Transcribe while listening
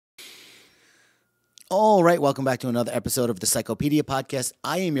All right, welcome back to another episode of the Psychopedia podcast.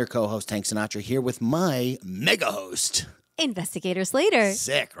 I am your co-host, Hank Sinatra, here with my mega host, Investigator Slater.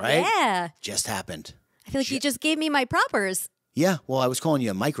 Sick, right? Yeah. Just happened. I feel like you just gave me my propers. Yeah, well, I was calling you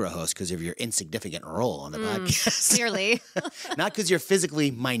a micro host because of your insignificant role on the podcast. Clearly. Not because you're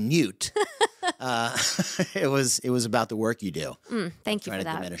physically minute. It was about the work you do. Thank you Trying for to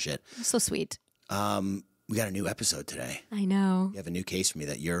that. diminish it. So sweet. We got a new episode today. I know. You have a new case for me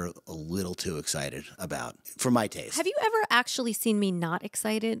that you're a little too excited about, for my taste. Have you ever actually seen me not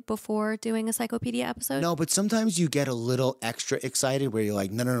excited before doing a Psychopedia episode? No, but sometimes you get a little extra excited where you're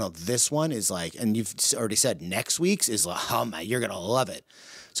like, no, this one is like, and you've already said next week's is like, oh my, you're going to love it.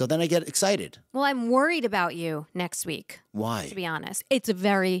 So then I get excited. Well, I'm worried about you next week. Why? To be honest. It's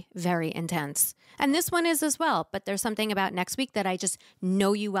very, very intense. And this one is as well. But there's something about next week that I just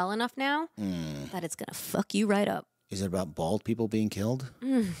know you well enough now that it's going to fuck you right up. Is it about bald people being killed?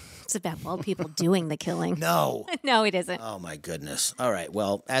 It's about bald people doing the killing. No. No, it isn't. Oh my goodness. All right.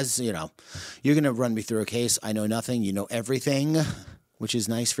 Well, as you know, you're going to run me through a case. I know nothing. You know everything, which is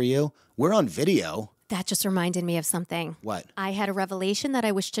nice for you. We're on video. That just reminded me of something. What? I had a revelation that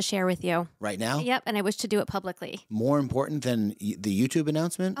I wish to share with you. Right now? Yep, and I wish to do it publicly. More important than the YouTube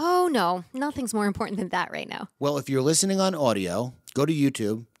announcement? Oh, no. Nothing's more important than that right now. Well, if you're listening on audio, go to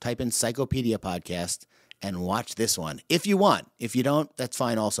YouTube, type in Psychopedia Podcast, and watch this one. If you want. If you don't, that's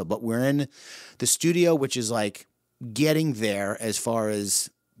fine also. But we're in the studio, which is like getting there as far as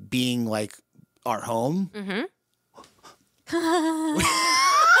being like our home.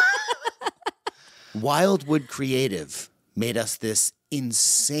 Wildwood Creative made us this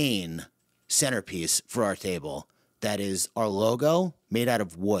insane centerpiece for our table that is our logo made out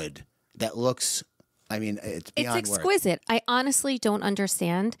of wood that looks, I mean, it's beyond It's exquisite. I honestly don't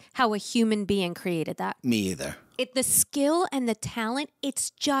understand how a human being created that. Me either. The skill and the talent,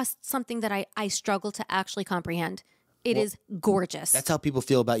 it's just something that I struggle to actually comprehend. It is gorgeous. That's how people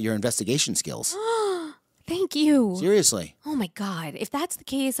feel about your investigation skills. Thank you. Seriously. Oh, my God. If that's the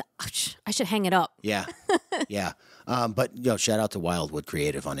case, I should hang it up. Yeah. Yeah. But, shout out to Wildwood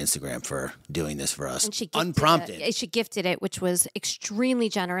Creative on Instagram for doing this for us. And she gifted unprompted. She gifted it, which was extremely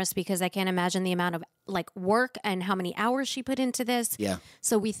generous because I can't imagine the amount of work and how many hours she put into this. Yeah.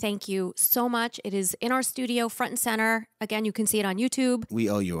 So we thank you so much. It is in our studio, front and center. Again, you can see it on YouTube. We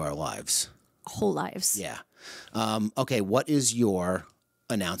owe you our lives. Whole lives. Yeah. Okay. What is your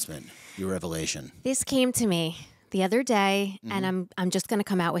announcement, your revelation? This came to me the other day, and I'm just going to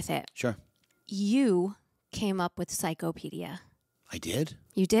come out with it. Sure. You came up with Psychopedia. I did?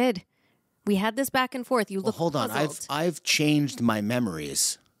 You did. We had this back and forth. You look Hold on. puzzled. I've changed my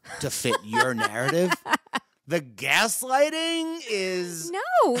memories to fit your narrative. The gaslighting is...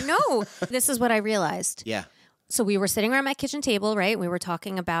 No. This is what I realized. Yeah. So we were sitting around my kitchen table, right? We were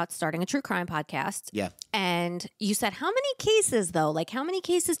talking about starting a true crime podcast. Yeah. And you said, how many cases, though? Like, how many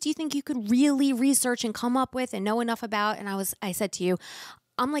cases do you think you could really research and come up with and know enough about? And I said to you,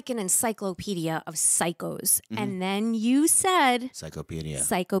 I'm like an encyclopedia of psychos. And then you said...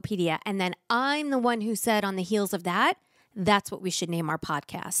 Psychopedia. And then I'm the one who said on the heels of that, that's what we should name our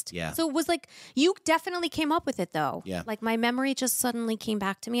podcast. Yeah. So it was like, you definitely came up with it, though. Yeah. Like, my memory just suddenly came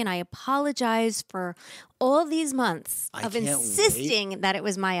back to me, and I apologize for all these months of insisting that it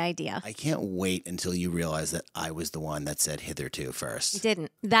was my idea. I can't wait until you realize that I was the one that said hitherto first. You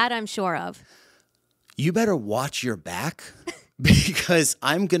didn't. That I'm sure of. You better watch your back because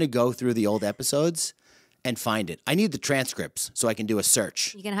I'm going to go through the old episodes and find it. I need the transcripts so I can do a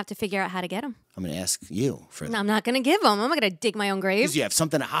search. You're going to have to figure out how to get them. I'm going to ask you for No, I'm not going to give them. I'm not going to dig my own grave. because you have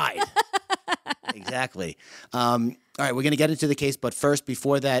something to hide. Exactly. All right, we're going to get into the case, but first,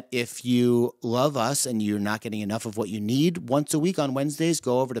 before that, if you love us and you're not getting enough of what you need, once a week on Wednesdays,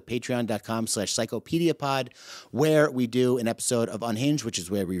 go over to patreon.com/psychopediapod, where we do an episode of Unhinged, which is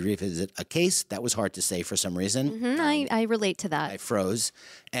where we revisit a case. That was hard to say for some reason. I relate to that. I froze.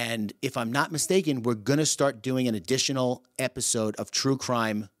 And if I'm not mistaken, we're going to start doing an additional episode of True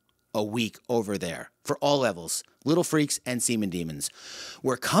Crime a week over there for all levels, Little Freaks and Semen Demons.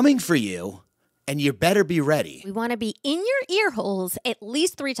 We're coming for you, and you better be ready. We want to be in your ear holes at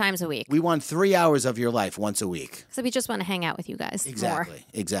least 3 times a week. We want 3 hours of your life once a week. So we just want to hang out with you guys more.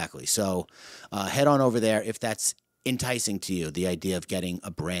 Exactly. So head on over there if that's enticing to you, the idea of getting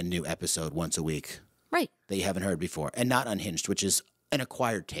a brand new episode once a week. Right. That you haven't heard before. And not Unhinged, which is an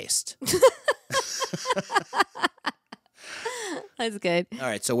acquired taste. That's good. All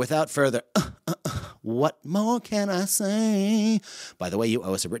right, so without further, what more can I say? By the way, you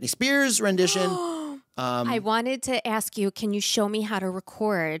owe us a Britney Spears rendition. I wanted to ask you, can you show me how to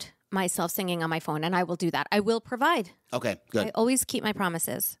record myself singing on my phone? And I will do that. I will provide. Okay, good. I always keep my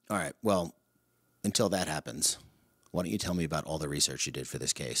promises. All right, well, until that happens, why don't you tell me about all the research you did for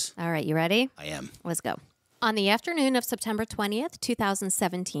this case? All right, you ready? I am. Let's go. On the afternoon of September 20th,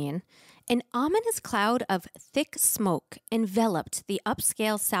 2017, an ominous cloud of thick smoke enveloped the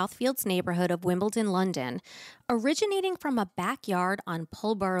upscale Southfields neighborhood of Wimbledon, London, originating from a backyard on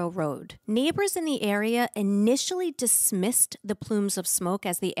Pulborough Road. Neighbors in the area initially dismissed the plumes of smoke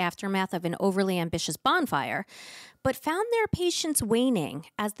as the aftermath of an overly ambitious bonfire, but found their patience waning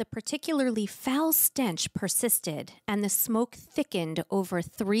as the particularly foul stench persisted and the smoke thickened over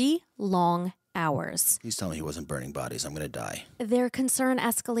 3 long hours. Please tell me he wasn't burning bodies. I'm going to die. Their concern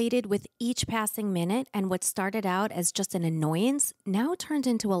escalated with each passing minute, and what started out as just an annoyance now turned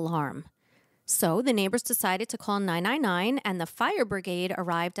into alarm. So the neighbors decided to call 999, and the fire brigade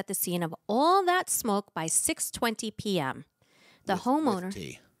arrived at the scene of all that smoke by 6:20 p.m. The homeowner... With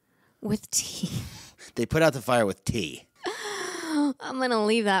tea. With tea. They put out the fire with tea. I'm going to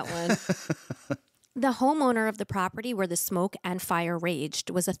leave that one. The homeowner of the property where the smoke and fire raged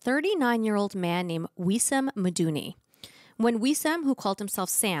was a 39-year-old man named Oissem Medouni. When Oissem, who called himself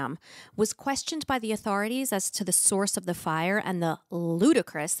Sam, was questioned by the authorities as to the source of the fire and the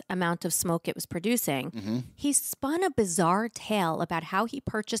ludicrous amount of smoke it was producing, he spun a bizarre tale about how he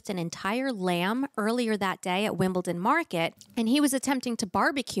purchased an entire lamb earlier that day at Wimbledon Market, and he was attempting to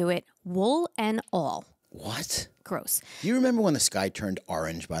barbecue it, wool and all. What? Gross. Do you remember when the sky turned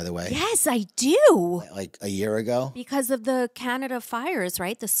orange, by the way? Yes, I do. Like a year ago? Because of the Canada fires,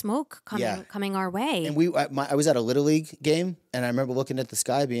 right? The smoke coming our way. And I was at a Little League game, and I remember looking at the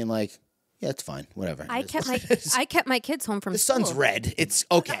sky being like, yeah, it's fine. Whatever. I kept my kids home from the school. sun's red. It's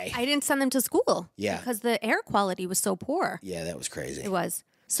okay. I didn't send them to school. Yeah. Because the air quality was so poor. Yeah, that was crazy. It was.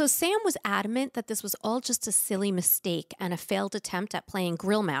 So Sam was adamant that this was all just a silly mistake and a failed attempt at playing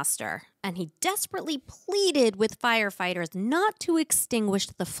grill master, and he desperately pleaded with firefighters not to extinguish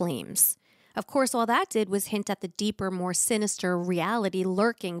the flames. Of course, all that did was hint at the deeper, more sinister reality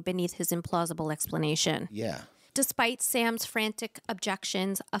lurking beneath his implausible explanation. Yeah. Despite Sam's frantic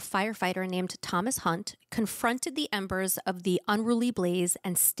objections, a firefighter named Thomas Hunt confronted the embers of the unruly blaze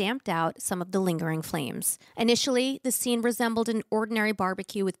and stamped out some of the lingering flames. Initially, the scene resembled an ordinary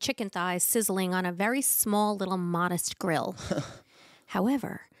barbecue with chicken thighs sizzling on a very small little modest grill.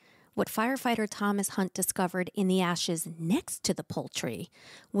 However, what firefighter Thomas Hunt discovered in the ashes next to the poultry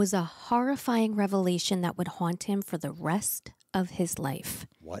was a horrifying revelation that would haunt him for the rest of his life.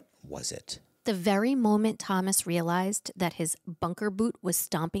 What was it? The very moment Thomas realized that his bunker boot was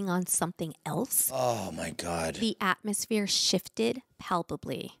stomping on something else, oh my God, the atmosphere shifted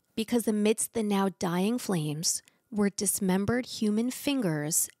palpably, because amidst the now dying flames were dismembered human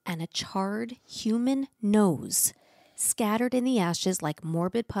fingers and a charred human nose scattered in the ashes like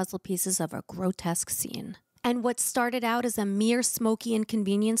morbid puzzle pieces of a grotesque scene. And what started out as a mere smoky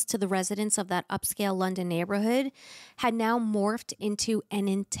inconvenience to the residents of that upscale London neighborhood had now morphed into an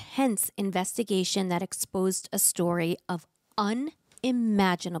intense investigation that exposed a story of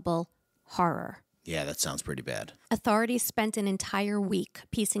unimaginable horror. Yeah, that sounds pretty bad. Authorities spent an entire week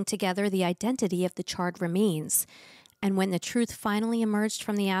piecing together the identity of the charred remains. And when the truth finally emerged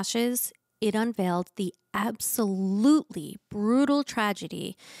from the ashes, it unveiled the absolutely brutal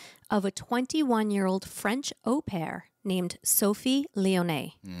tragedy of a 21-year-old French au pair named Sophie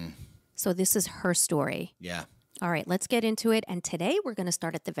Lionnet. So this is her story. Yeah. All right, let's get into it. And today we're going to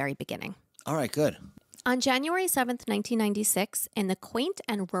start at the very beginning. All right, good. On January 7th, 1996, in the quaint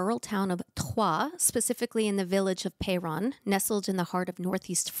and rural town of Troyes, specifically in the village of Péronne, nestled in the heart of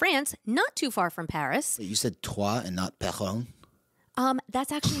northeast France, not too far from Paris. Wait, you said Troyes and not Péronne?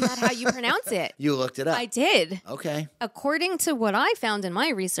 That's actually not how you pronounce it. You looked it up. I did. Okay. According to what I found in my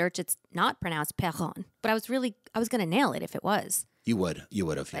research, it's not pronounced Péronne. But I was going to nail it if it was. You would have.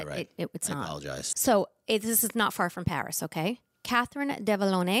 You're right. It's I not. apologize. So this is not far from Paris, okay? Catherine de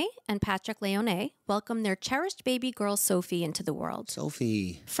Vallonnet and Patrick Lionnet welcomed their cherished baby girl Sophie into the world.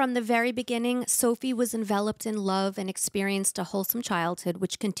 Sophie. From the very beginning, Sophie was enveloped in love and experienced a wholesome childhood,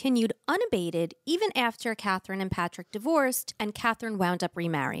 which continued unabated even after Catherine and Patrick divorced and Catherine wound up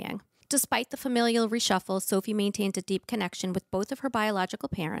remarrying. Despite the familial reshuffle, Sophie maintained a deep connection with both of her biological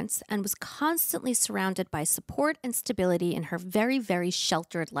parents and was constantly surrounded by support and stability in her very, very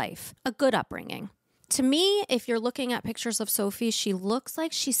sheltered life. A good upbringing. To me, if you're looking at pictures of Sophie, she looks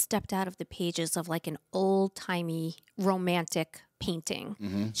like she stepped out of the pages of like an old-timey romantic painting.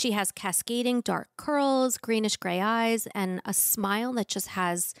 Mm-hmm. She has cascading dark curls, greenish-gray eyes, and a smile that just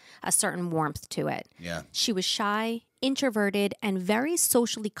has a certain warmth to it. Yeah. She was shy, introverted, and very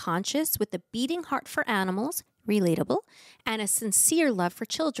socially conscious with a beating heart for animals, relatable, and a sincere love for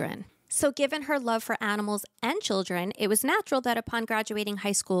children. So given her love for animals and children, it was natural that upon graduating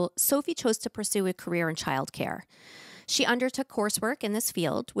high school, Sophie chose to pursue a career in childcare. She undertook coursework in this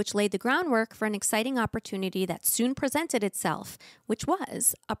field, which laid the groundwork for an exciting opportunity that soon presented itself, which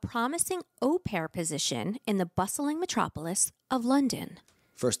was a promising au pair position in the bustling metropolis of London.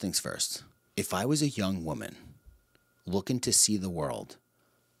 First things first, if I was a young woman looking to see the world,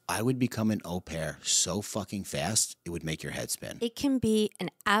 I would become an au pair so fucking fast, it would make your head spin. It can be an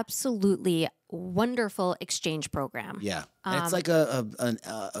absolutely wonderful exchange program. Yeah. And it's like a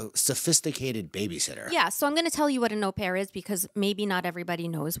sophisticated babysitter. Yeah, so I'm going to tell you what an au pair is because maybe not everybody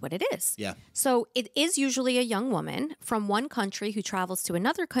knows what it is. Yeah. So it is usually a young woman from one country who travels to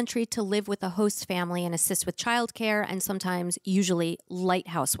another country to live with a host family and assist with childcare and sometimes usually light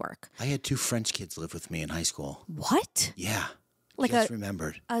housework. I had 2 French kids live with me in high school. What? Yeah. Like Just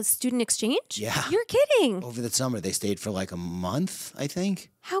remembered. A student exchange? Yeah. You're kidding. Over the summer, they stayed for like a month, I think.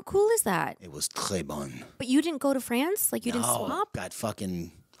 How cool is that? It was très bon. But you didn't go to France? Like you didn't swap? Got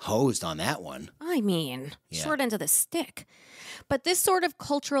fucking hosed on that one. I mean, short end of the stick. But this sort of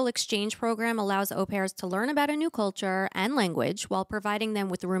cultural exchange program allows au pairs to learn about a new culture and language while providing them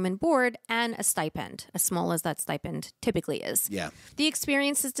with room and board and a stipend, as small as that stipend typically is. Yeah. The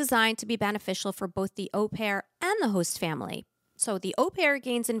experience is designed to be beneficial for both the au pair and the host family. So the au pair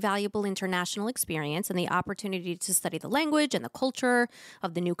gains invaluable international experience and the opportunity to study the language and the culture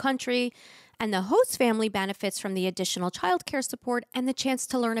of the new country. And the host family benefits from the additional childcare support and the chance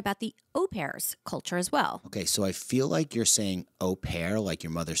to learn about the au pair's culture as well. Okay, so I feel like you're saying au pair, like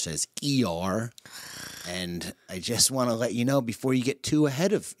your mother says ER. And I just want to let you know before you get too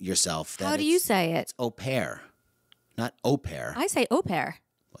ahead of yourself. That How do you say it? It's au pair, not au pair. I say au pair.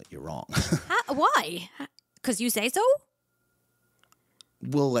 But you're wrong. Why? Because you say so?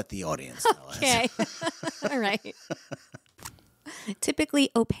 We'll let the audience tell us. Okay. All right.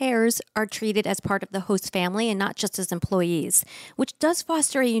 Typically, au pairs are treated as part of the host family and not just as employees, which does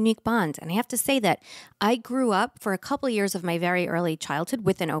foster a unique bond. And I have to say that I grew up for a couple of years of my very early childhood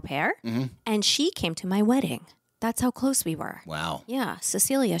with an au pair, and she came to my wedding. That's how close we were. Wow. Yeah,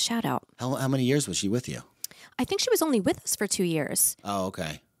 Cecilia, shout out. How many years was she with you? I think she was only with us for 2 years. Oh,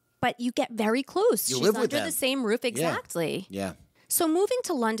 okay. But you get very close. You She's live with under them. the same roof, exactly. Yeah. So moving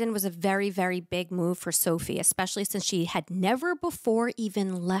to London was a very, very big move for Sophie, especially since she had never before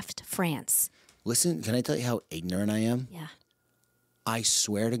even left France. Listen, can I tell you how ignorant I am? Yeah. I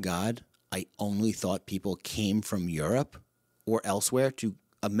swear to God, I only thought people came from Europe or elsewhere to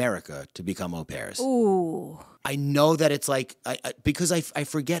America to become au pairs. Ooh. I know that it's like, because I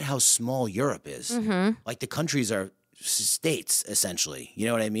forget how small Europe is. Like the countries are states, essentially. You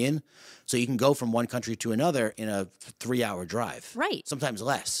know what I mean? So you can go from one country to another in a 3-hour drive. Right. Sometimes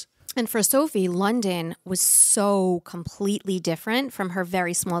less. And for Sophie, London was so completely different from her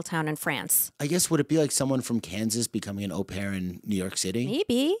very small town in France. I guess, would it be like someone from Kansas becoming an au pair in New York City?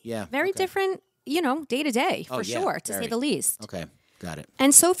 Maybe. Yeah. Very okay. different, day to day, for yeah, sure, to say very. the least. Okay. Got it.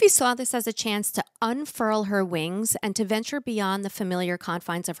 And Sophie saw this as a chance to unfurl her wings and to venture beyond the familiar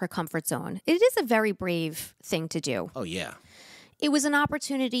confines of her comfort zone. It is a very brave thing to do. Oh, yeah. It was an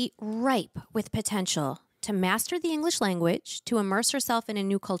opportunity ripe with potential to master the English language, to immerse herself in a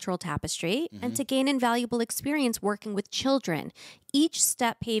new cultural tapestry, and to gain invaluable experience working with children, each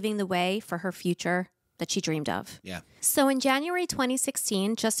step paving the way for her future that she dreamed of. Yeah. So in January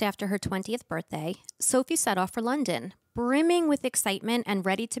 2016, just after her 20th birthday, Sophie set off for London, brimming with excitement and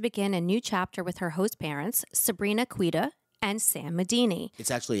ready to begin a new chapter with her host parents, Sabrina Kouider and Sam Medouni. It's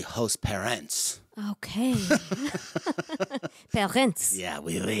actually host parents. Okay. Parents. Yeah,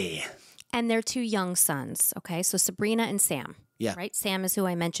 oui. And their 2 young sons, okay? So Sabrina and Sam. Yeah. Right? Sam is who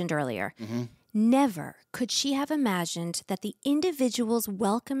I mentioned earlier. Never could she have imagined that the individuals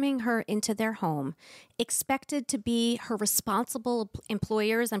welcoming her into their home expected to be her responsible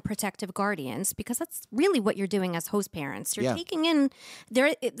employers and protective guardians, because that's really what you're doing as host parents. You're taking in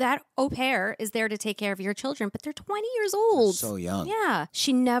that au pair is there to take care of your children, but they're 20 years old. So young. Yeah.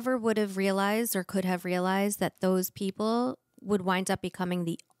 She never would have realized or could have realized that those people would wind up becoming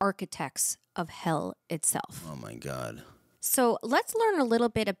the architects of hell itself. Oh, my God. So let's learn a little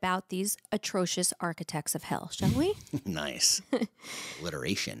bit about these atrocious architects of hell, shall we? Nice.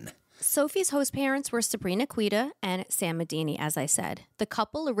 Alliteration. Sophie's host parents were Sabrina Kouider and Sam Medouni, as I said. The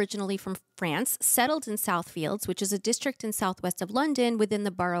couple, originally from France, settled in Southfields, which is a district in southwest of London within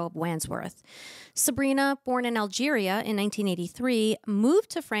the borough of Wandsworth. Sabrina, born in Algeria in 1983, moved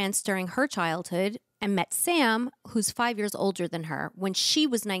to France during her childhood and met Sam, who's 5 years older than her, when she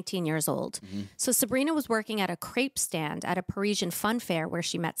was 19 years old. So Sabrina was working at a crepe stand at a Parisian fun fair where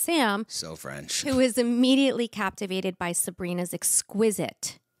she met Sam, So French. who was immediately captivated by Sabrina's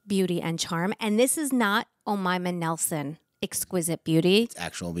exquisite beauty and charm. And this is not Omaima Nelson exquisite beauty. It's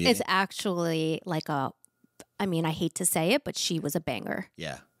actual beauty. It's actually like I hate to say it, but she was a banger.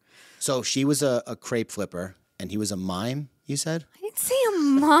 Yeah. So she was a crepe flipper and he was a mime, you said? I didn't say a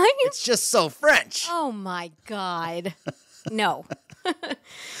mime. It's just so French. Oh my God. No.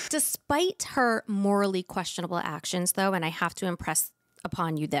 Despite her morally questionable actions, though, and I have to impress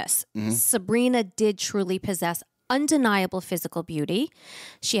upon you this, Sabrina did truly possess undeniable physical beauty.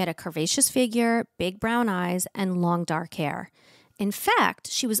 She had a curvaceous figure, big brown eyes, and long dark hair. In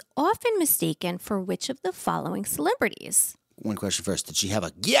fact, she was often mistaken for which of the following celebrities? One question first. Did she have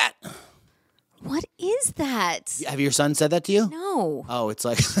a get? What is that? Have your son said that to you? No. Oh, it's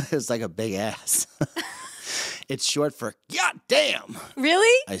like a big ass. It's short for God damn.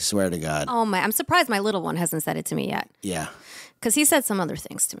 Really? I swear to God. Oh my, I'm surprised my little one hasn't said it to me yet. Yeah. Because he said some other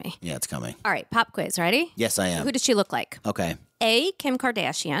things to me. Yeah, it's coming. All right, pop quiz. Ready? Yes, I am. Who does she look like? Okay. A, Kim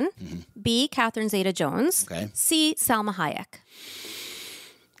Kardashian. B, Catherine Zeta-Jones. Okay. C, Salma Hayek.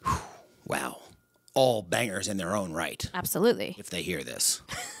 Wow. All bangers in their own right. Absolutely. If they hear this.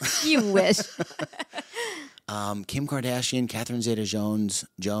 You wish. Kim Kardashian, Catherine Zeta-Jones,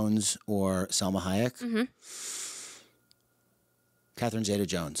 or Salma Hayek? Catherine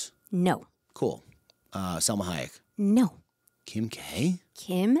Zeta-Jones. No. Cool. Salma Hayek. No. Kim K?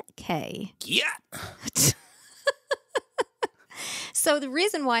 Kim K. Yeah. So the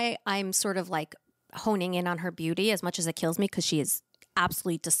reason why I'm sort of like honing in on her beauty as much as it kills me, because she is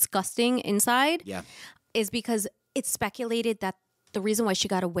absolutely disgusting inside, Yeah. is because it's speculated that the reason why she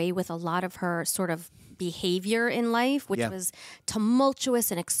got away with a lot of her sort of behavior in life, which was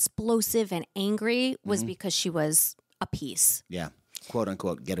tumultuous and explosive and angry, was because she was a piece. Yeah. Quote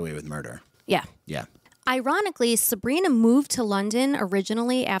unquote, get away with murder. Yeah. Yeah. Ironically, Sabrina moved to London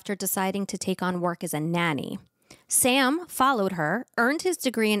originally after deciding to take on work as a nanny. Sam followed her, earned his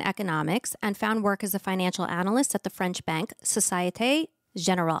degree in economics, and found work as a financial analyst at the French bank Société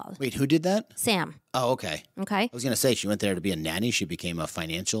Générale. Wait, who did that? Sam. Oh, okay. Okay. I was going to say she went there to be a nanny. She became a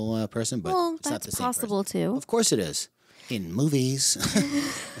financial person, but Well, it's not the that's same possible person. too. Of course it is. In movies.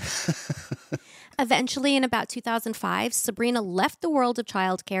 Eventually, in about 2005, Sabrina left the world of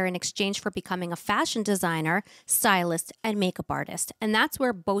childcare in exchange for becoming a fashion designer, stylist, and makeup artist. And that's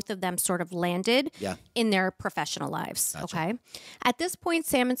where both of them sort of landed in their professional lives. Gotcha. Okay. At this point,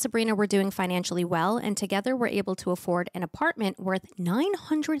 Sam and Sabrina were doing financially well, and together were able to afford an apartment worth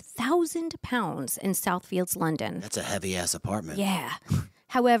 £900,000 in Southfields, London. That's a heavy-ass apartment. Yeah.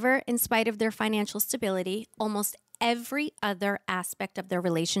 However, in spite of their financial stability, almost every other aspect of their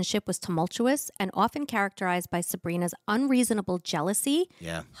relationship was tumultuous and often characterized by Sabrina's unreasonable jealousy,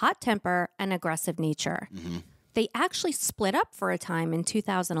 hot temper, and aggressive nature. They actually split up for a time in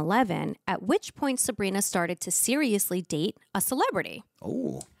 2011, at which point Sabrina started to seriously date a celebrity.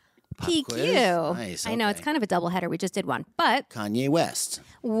 Oh. PQ. Nice. I know, it's kind of a doubleheader. We just did one. But Kanye West.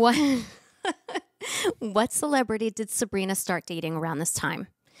 what celebrity did Sabrina start dating around this time?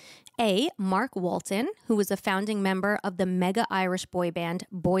 A, Mark Walton, who was a founding member of the mega Irish boy band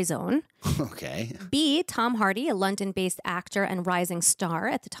Boyzone. Okay. B, Tom Hardy, a London-based actor and rising star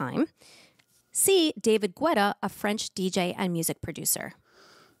at the time. C, David Guetta, a French DJ and music producer.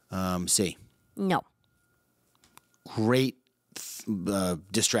 C. No. Great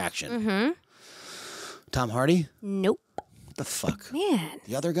distraction. Tom Hardy? Nope. What the fuck? Man.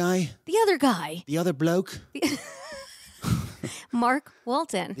 The other guy? The other guy. The other bloke? Mark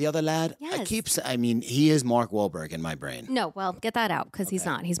Walton. The other lad? Yes. He is Mark Wahlberg in my brain. No, well, get that out because he's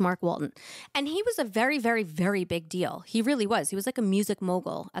not. He's Mark Walton. And he was a very, very, very big deal. He really was. He was like a music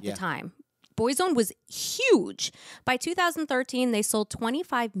mogul at the time. Boyzone was huge. By 2013, they sold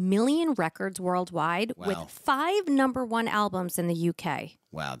 25 million records worldwide with 5 #1 albums in the UK.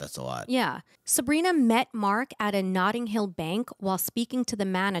 Wow, that's a lot. Yeah. Sabrina met Mark at a Notting Hill bank while speaking to the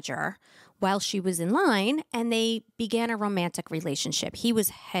manager while she was in line, and they began a romantic relationship. He was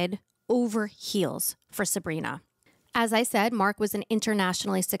head over heels for Sabrina. As I said, Mark was an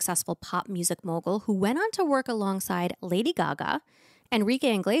internationally successful pop music mogul who went on to work alongside Lady Gaga,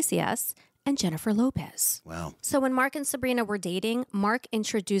 Enrique Iglesias, and Jennifer Lopez. Wow. So when Mark and Sabrina were dating, Mark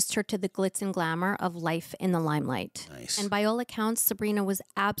introduced her to the glitz and glamour of life in the limelight. Nice. And by all accounts, Sabrina was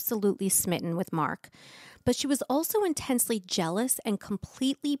absolutely smitten with Mark. But she was also intensely jealous and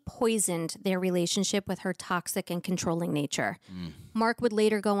completely poisoned their relationship with her toxic and controlling nature. Mark would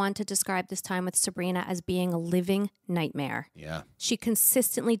later go on to describe this time with Sabrina as being a living nightmare. Yeah. She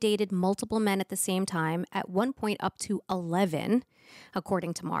consistently dated multiple men at the same time, at one point up to 11,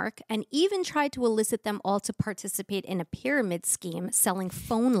 according to Mark, and even tried to elicit them all to participate in a pyramid scheme selling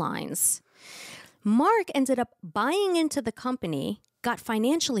phone lines. Mark ended up buying into the company got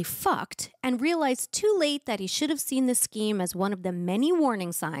financially fucked, and realized too late that he should have seen the scheme as one of the many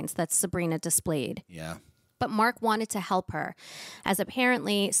warning signs that Sabrina displayed. Yeah. But Mark wanted to help her, as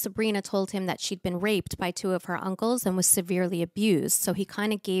apparently Sabrina told him that she'd been raped by 2 of her uncles and was severely abused. So he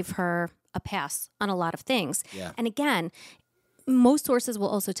kind of gave her a pass on a lot of things. Yeah. And again, most sources will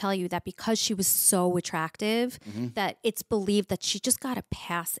also tell you that because she was so attractive, that it's believed that she just got a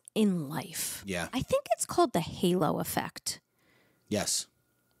pass in life. Yeah. I think it's called the halo effect. Yes.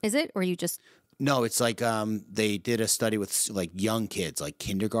 Is it? Or you just... No, it's like they did a study with like young kids, like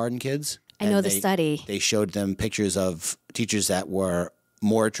kindergarten kids. I know the study. They showed them pictures of teachers that were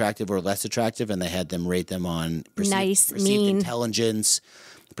more attractive or less attractive, and they had them rate them on perceived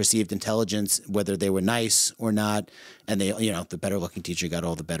intelligence, whether they were nice or not. And they, the better looking teacher got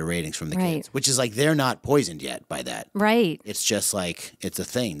all the better ratings from the kids, which is like they're not poisoned yet by that. Right. It's just like it's a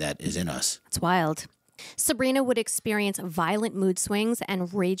thing that is in us. It's wild. Sabrina would experience violent mood swings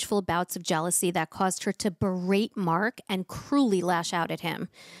and rageful bouts of jealousy that caused her to berate Mark and cruelly lash out at him.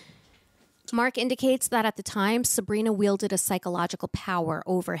 Mark indicates that at the time, Sabrina wielded a psychological power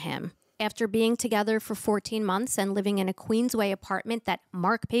over him. After being together for 14 months and living in a Queensway apartment that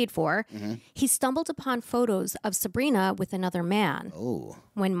Mark paid for, he stumbled upon photos of Sabrina with another man. Oh.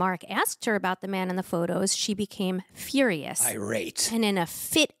 When Mark asked her about the man in the photos, she became furious. Irate. And in a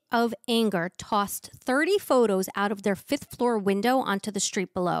fit of anger, tossed 30 photos out of their 5th floor window onto the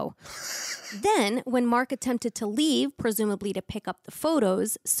street below. Then, when Mark attempted to leave, presumably to pick up the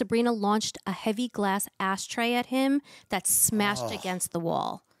photos, Sabrina launched a heavy glass ashtray at him that smashed against the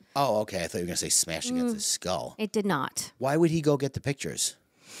wall. Oh, okay. I thought you were going to say smash against his skull. It did not. Why would he go get the pictures?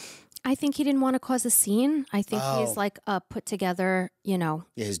 I think he didn't want to cause a scene. I think he's like a put together, Yeah,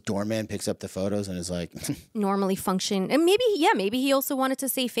 his doorman picks up the photos and is like... normally function. And maybe he also wanted to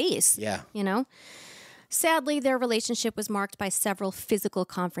save face. Yeah. Sadly, their relationship was marked by several physical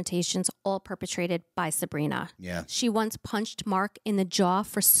confrontations, all perpetrated by Sabrina. Yeah. She once punched Mark in the jaw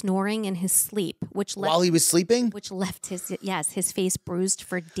for snoring in his sleep, while he was sleeping? Which left his face bruised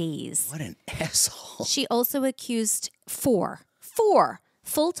for days. What an asshole. She also accused four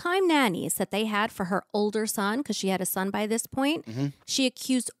full-time nannies that they had for her older son, because she had a son by this point. She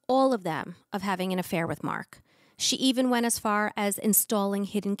accused all of them of having an affair with Mark. She even went as far as installing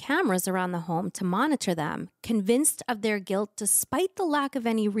hidden cameras around the home to monitor them, convinced of their guilt despite the lack of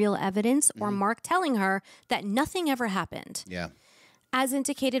any real evidence or Mark telling her that nothing ever happened. Yeah. As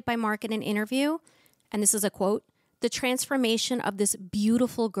indicated by Mark in an interview, and this is a quote, "The transformation of this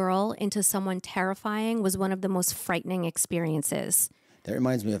beautiful girl into someone terrifying was one of the most frightening experiences." That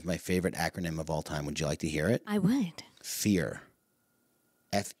reminds me of my favorite acronym of all time. Would you like to hear it? I would. FEAR.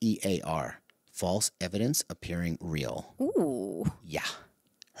 FEAR. False evidence appearing real. Ooh. Yeah.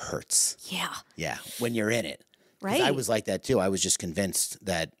 Hurts. Yeah. Yeah. When you're in it. Right. I was like that too. I was just convinced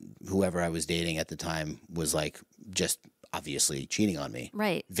that whoever I was dating at the time was like just obviously cheating on me.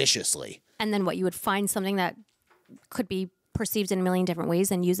 Right. Viciously. And then what? You would find something that could be perceived in a million different ways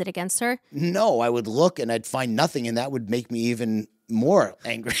and use it against her? No, I would look and I'd find nothing, and that would make me even more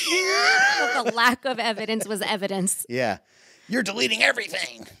angry. Well, the lack of evidence was evidence. Yeah. You're deleting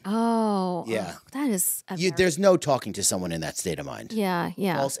everything. Oh. Yeah. That is... There's no talking to someone in that state of mind. Yeah,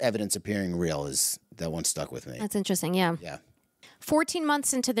 yeah. False evidence appearing real is... That one stuck with me. That's interesting, yeah. Yeah. 14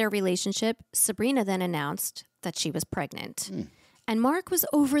 months into their relationship, Sabrina then announced that she was pregnant. And Mark was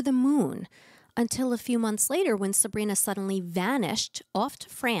over the moon until a few months later when Sabrina suddenly vanished off to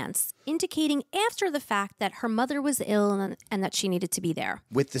France, indicating after the fact that her mother was ill and that she needed to be there.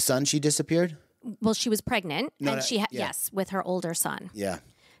 With the son, she disappeared? Well, she was pregnant, yes, with her older son. Yeah.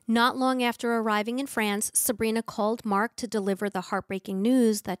 Not long after arriving in France, Sabrina called Mark to deliver the heartbreaking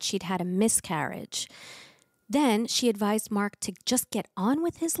news that she'd had a miscarriage. Then she advised Mark to just get on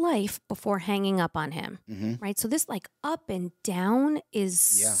with his life before hanging up on him. Right? So this like up and down is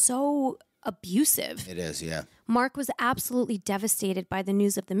so abusive. It is, yeah. Mark was absolutely devastated by the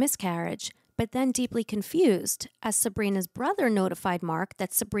news of the miscarriage, but then deeply confused as Sabrina's brother notified Mark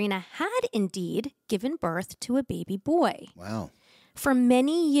that Sabrina had indeed given birth to a baby boy. Wow. For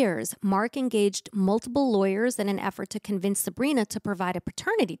many years, Mark engaged multiple lawyers in an effort to convince Sabrina to provide a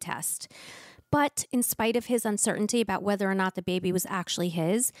paternity test. But in spite of his uncertainty about whether or not the baby was actually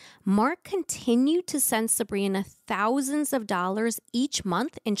his, Mark continued to send Sabrina thousands of dollars each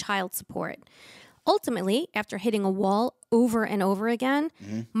month in child support. Ultimately, after hitting a wall over and over again,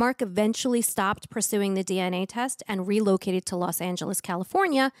 Mark eventually stopped pursuing the DNA test and relocated to Los Angeles,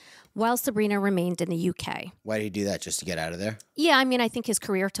 California, while Sabrina remained in the UK. Why did he do that? Just to get out of there? Yeah, I mean, I think his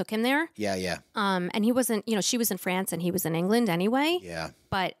career took him there. Yeah, yeah. And he wasn't, she was in France and he was in England anyway. Yeah.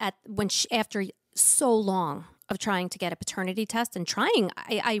 But after so long of trying to get a paternity test and trying,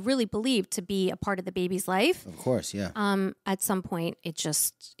 I really believe, to be a part of the baby's life. Of course, yeah. At some point, he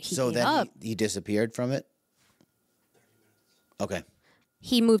So gave then up. he disappeared from it? Okay.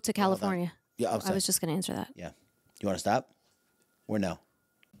 He moved to California. Yeah, I was just going to answer that. Yeah. You want to stop? Or no?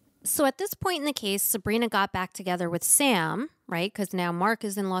 So at this point in the case, Sabrina got back together with Sam, right? Because now Mark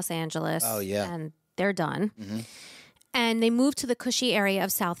is in Los Angeles. Oh, yeah. And they're done. Mm-hmm. And they moved to the cushy area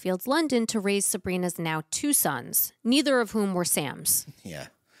of Southfields, London, to raise Sabrina's now 2 sons, neither of whom were Sam's. Yeah.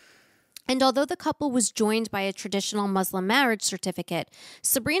 And although the couple was joined by a traditional Muslim marriage certificate,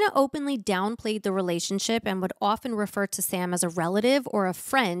 Sabrina openly downplayed the relationship and would often refer to Sam as a relative or a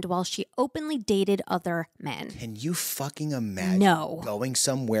friend while she openly dated other men. Can you fucking imagine No. going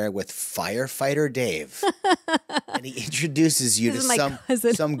somewhere with Firefighter Dave and he introduces you This to is my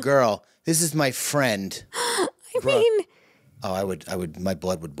cousin. some girl? This is my friend. I mean, Oh, I would, my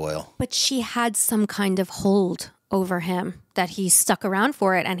blood would boil. but she had some kind of hold over him that he stuck around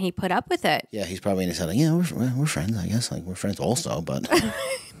for it and he put up with it. Yeah, he's probably in his head like, yeah, we're friends, I guess. Like, we're friends also, but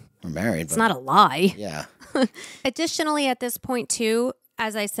we're married. It's not a lie. Yeah. Additionally, at this point, too,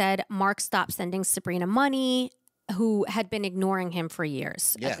 as I said, Mark stopped sending Sabrina money, who had been ignoring him for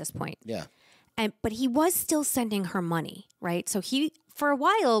years Yeah. at this point. Yeah. But he was still sending her money, right? So he, for a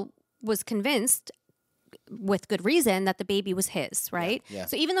while, was convinced, with good reason, that the baby was his, right? Yeah.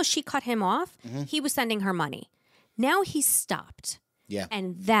 So even though she cut him off, he was sending her money. Now he stopped. Yeah.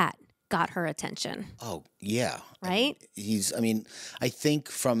 And that got her attention. Oh, yeah. Right? I think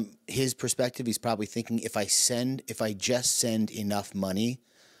from his perspective, he's probably thinking if I just send enough money,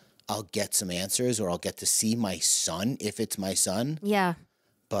 I'll get some answers or I'll get to see my son if it's my son. Yeah.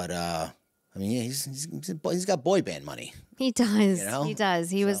 But, he's got boy band money. He does. You know? He does.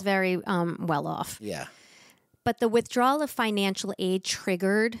 He was very well off. Yeah. But the withdrawal of financial aid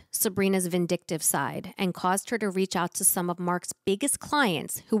triggered Sabrina's vindictive side and caused her to reach out to some of Mark's biggest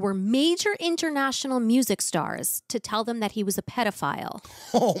clients, who were major international music stars, to tell them that he was a pedophile.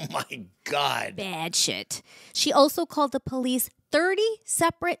 Oh, my God. Bad shit. She also called the police 30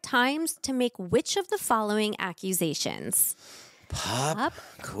 separate times to make which of the following accusations? Pop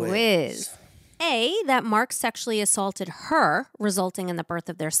Quiz. A, that Mark sexually assaulted her, resulting in the birth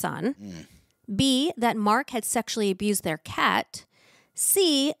of their son. B, that Mark had sexually abused their cat.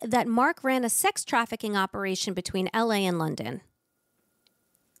 C, that Mark ran a sex trafficking operation between LA and London.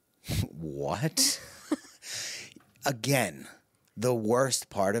 What? Again, the worst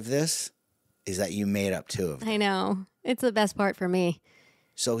part of this is that you made up 2 of them. I know. It's the best part for me.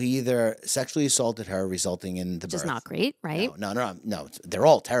 So he either sexually assaulted her, resulting in the Which is birth. not great, right? No. They're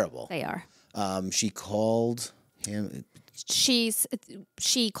all terrible. They are. She called him.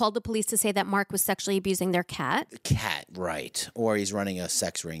 She called the police to say that Mark was sexually abusing their cat. Cat, right. Or he's running a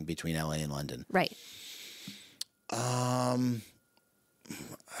sex ring between LA and London. Right.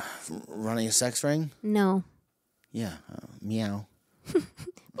 Running a sex ring? No. Yeah. Meow.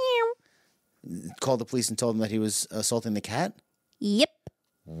 Meow. Called the police and told them that he was assaulting the cat? Yep.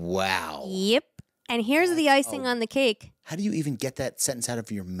 Wow. Yep. And here's the icing on the cake. How do you even get that sentence out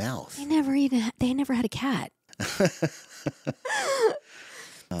of your mouth? They never had a cat.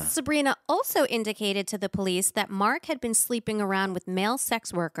 Sabrina also indicated to the police that Mark had been sleeping around with male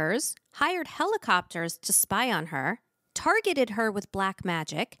sex workers, hired helicopters to spy on her, targeted her with black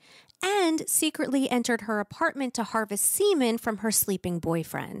magic, and secretly entered her apartment to harvest semen from her sleeping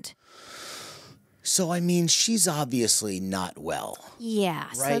boyfriend. So, she's obviously not well. Yeah.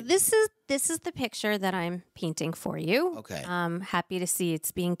 Right. So this is the picture that I'm painting for you. Okay. I'm happy to see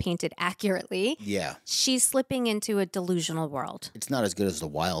it's being painted accurately. Yeah. She's slipping into a delusional world. It's not as good as the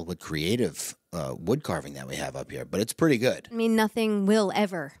wildwood creative wood carving that we have up here, but it's pretty good. Nothing will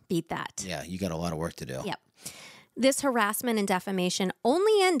ever beat that. Yeah, you got a lot of work to do. Yep. This harassment and defamation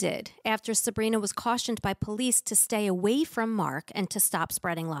only ended after Sabrina was cautioned by police to stay away from Mark and to stop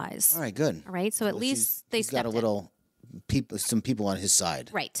spreading lies. All right, good. All right, so at least they he's got stepped a little some people on his side.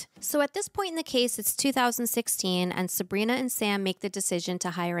 Right. So at this point in the case, it's 2016, and Sabrina and Sam make the decision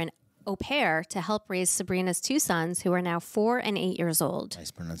to hire an au pair to help raise Sabrina's 2 sons, who are now 4 and 8 years old.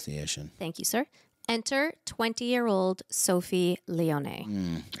 Nice pronunciation. Thank you, sir. Enter 20-year-old Sophie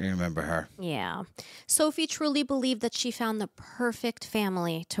Lionnet. I remember her. Yeah. Sophie truly believed that she found the perfect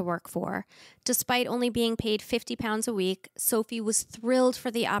family to work for. Despite only being paid £50 a week, Sophie was thrilled for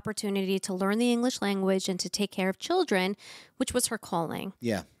the opportunity to learn the English language and to take care of children, which was her calling.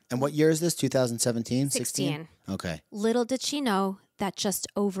 Yeah. And what year is this? 2017? 16. Okay. Little did she know that just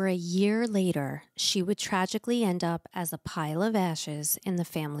over a year later, she would tragically end up as a pile of ashes in the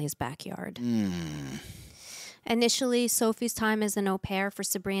family's backyard. Initially, Sophie's time as an au pair for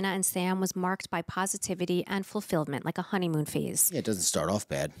Sabrina and Sam was marked by positivity and fulfillment, like a honeymoon phase. Yeah, it doesn't start off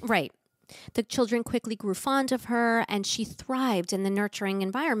bad. Right. The children quickly grew fond of her, and she thrived in the nurturing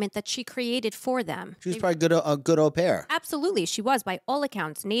environment that she created for them. She was probably a good au pair. Absolutely. She was, by all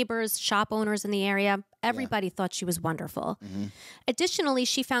accounts. Neighbors, shop owners in the area, everybody thought she was wonderful. Mm-hmm. Additionally,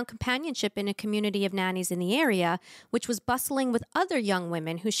 she found companionship in a community of nannies in the area, which was bustling with other young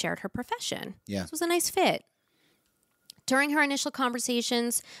women who shared her profession. Yeah. This was a nice fit. During her initial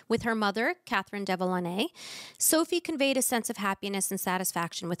conversations with her mother, Catherine de Villeneuve, Sophie conveyed a sense of happiness and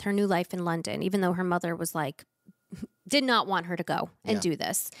satisfaction with her new life in London, even though her mother was like, did not want her to go and do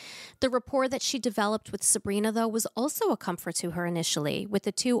this. The rapport that she developed with Sabrina, though, was also a comfort to her initially, with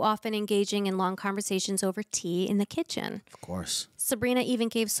the two often engaging in long conversations over tea in the kitchen. Of course. Sabrina even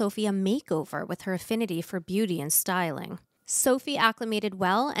gave Sophie a makeover with her affinity for beauty and styling. Sophie acclimated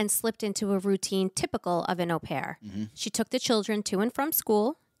well and slipped into a routine typical of an au pair. Mm-hmm. She took the children to and from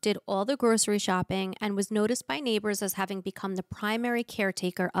school, did all the grocery shopping, and was noticed by neighbors as having become the primary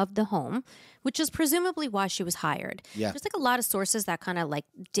caretaker of the home, which is presumably why she was hired. Yeah. There's like a lot of sources that kind of like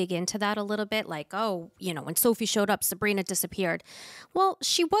dig into that a little bit, like, oh, you know, when Sophie showed up, Sabrina disappeared. Well,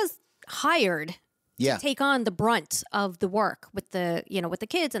 she was hired to take on the brunt of the work with the, you know, with the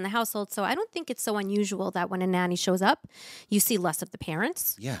kids and the household. So I don't think it's so unusual that when a nanny shows up, you see less of the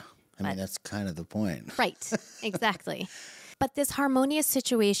parents. Yeah. I mean, that's kind of the point. Right. Exactly. But this harmonious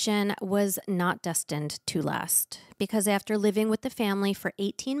situation was not destined to last, because after living with the family for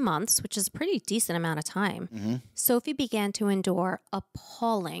 18 months, which is a pretty decent amount of time, Sophie began to endure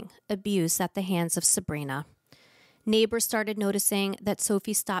appalling abuse at the hands of Sabrina. Neighbors started noticing that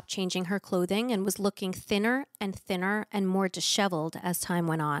Sophie stopped changing her clothing and was looking thinner and more disheveled as time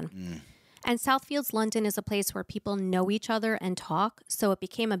went on. And Southfields, London is a place where people know each other and talk, so it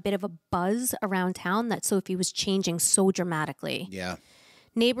became a bit of a buzz around town that Sophie was changing so dramatically. Yeah.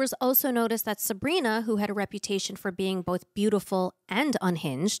 Neighbors also noticed that Sabrina, who had a reputation for being both beautiful and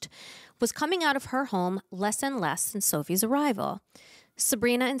unhinged, was coming out of her home less and less since Sophie's arrival.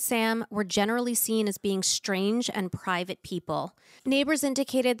 Sabrina and Sam were generally seen as being strange and private people. Neighbors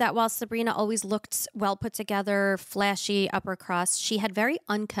indicated that while Sabrina always looked well put together, flashy, upper crust, she had very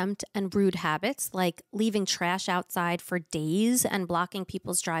unkempt and rude habits, like leaving trash outside for days and blocking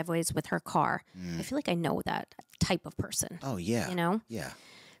people's driveways with her car. I feel like I know that type of person. Oh, yeah. You know? Yeah.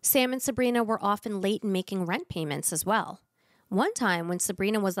 Sam and Sabrina were often late in making rent payments as well. One time, when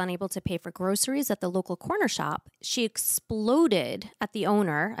Sabrina was unable to pay for groceries at the local corner shop, she exploded at the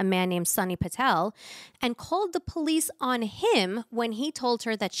owner, a man named Sunny Patel, and called the police on him when he told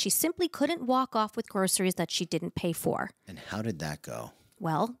her that she simply couldn't walk off with groceries that she didn't pay for. And how did that go?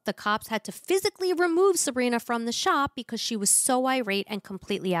 Well, the cops had to physically remove Sabrina from the shop because she was so irate and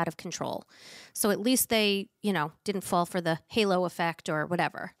completely out of control. So at least they, you know, didn't fall for the halo effect or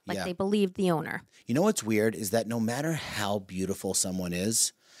whatever. Like they believed the owner. You know what's weird is that no matter how beautiful someone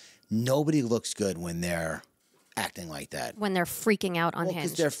is, nobody looks good when they're acting like that. When they're freaking out unhinged.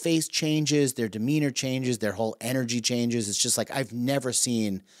 Because their face changes, their demeanor changes, their whole energy changes. It's just like I've never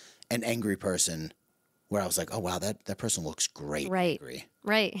seen an angry person where I was like, oh, wow, that person looks great. Right. Angry.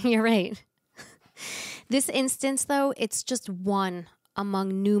 Right. You're right. This instance, though, it's just one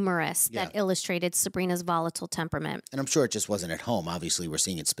among numerous that illustrated Sabrina's volatile temperament. And I'm sure it just wasn't at home. Obviously, we're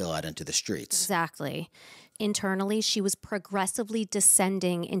seeing it spill out into the streets. Exactly. Internally, she was progressively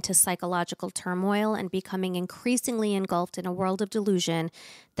descending into psychological turmoil and becoming increasingly engulfed in a world of delusion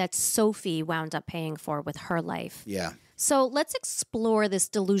that Sophie wound up paying for with her life. Yeah. So let's explore this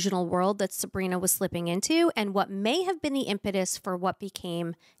delusional world that Sabrina was slipping into and what may have been the impetus for what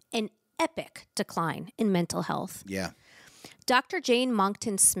became an epic decline in mental health. Yeah. Dr. Jane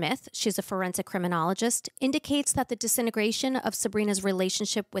Monckton Smith, she's a forensic criminologist, indicates that the disintegration of Sabrina's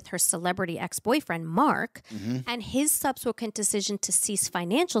relationship with her celebrity ex-boyfriend, Mark, and his subsequent decision to cease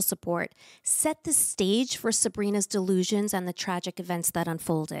financial support set the stage for Sabrina's delusions and the tragic events that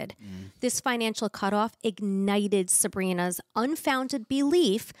unfolded. This financial cutoff ignited Sabrina's unfounded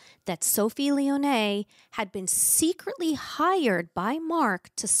belief that Sophie Lionnet had been secretly hired by Mark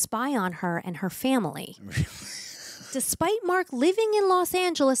to spy on her and her family. Despite Mark living in Los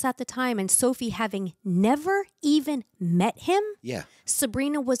Angeles at the time and Sophie having never even met him,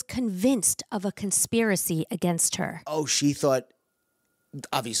 Sabrina was convinced of a conspiracy against her. Oh, she thought,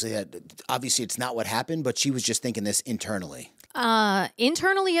 obviously it's not what happened, but she was just thinking this internally.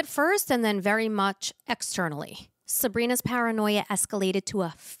 Internally at first and then very much externally. Sabrina's paranoia escalated to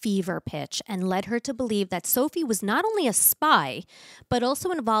a fever pitch and led her to believe that Sophie was not only a spy, but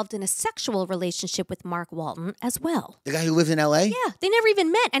also involved in a sexual relationship with Mark Walton as well. The guy who lived in L.A.? Yeah, they never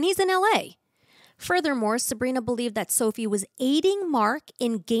even met, and he's in L.A. Furthermore, Sabrina believed that Sophie was aiding Mark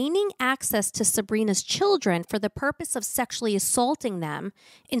in gaining access to Sabrina's children for the purpose of sexually assaulting them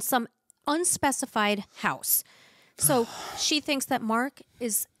in some unspecified house. So she thinks that Mark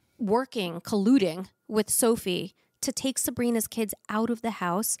is colluding with Sophie to take Sabrina's kids out of the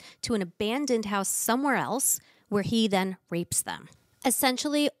house to an abandoned house somewhere else where he then rapes them.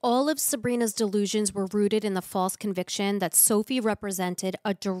 Essentially, all of Sabrina's delusions were rooted in the false conviction that Sophie represented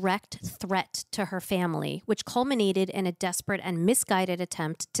a direct threat to her family, which culminated in a desperate and misguided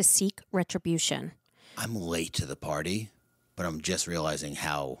attempt to seek retribution. I'm late to the party, but I'm just realizing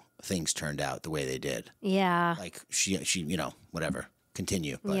how things turned out the way they did. Yeah. Like she, whatever.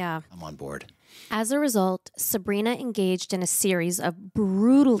 Continue, but Yeah. I'm on board. As a result, Sabrina engaged in a series of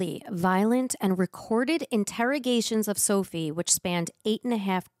brutally violent and recorded interrogations of Sophie, which spanned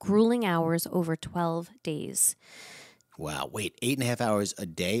 8.5 grueling hours over 12 days. Wow. Wait, 8.5 hours a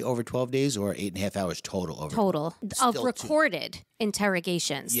day over 12 days or 8.5 hours total over? Total of recorded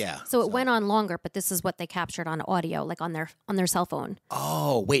interrogations. Yeah. So it went on longer, but this is what they captured on audio, like on their cell phone.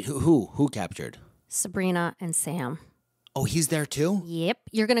 Oh, wait, who captured? Sabrina and Sam. Oh, he's there too? Yep.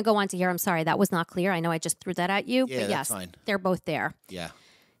 You're going to go on to hear. I'm sorry, that was not clear. I know I just threw that at you. Yeah, but yes, that's fine. They're both there. Yeah.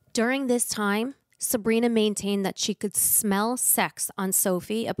 During this time, Sabrina maintained that she could smell sex on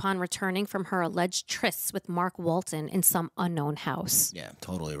Sophie upon returning from her alleged trysts with Mark Walton in some unknown house. Yeah,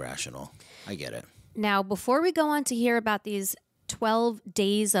 totally rational. I get it. Now, before we go on to hear about these 12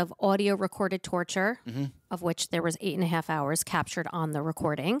 days of audio recorded torture, of which there was 8.5 hours captured on the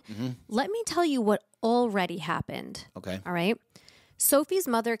recording, let me tell you what already happened. Okay. All right. Sophie's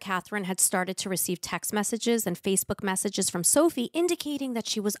mother, Catherine, had started to receive text messages and Facebook messages from Sophie indicating that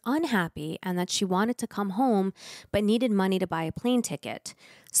she was unhappy and that she wanted to come home but needed money to buy a plane ticket.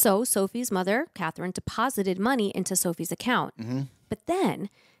 So Sophie's mother, Catherine, deposited money into Sophie's account. But then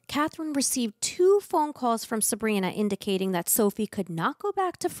Catherine received 2 phone calls from Sabrina indicating that Sophie could not go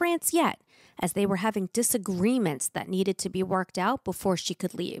back to France yet, as they were having disagreements that needed to be worked out before she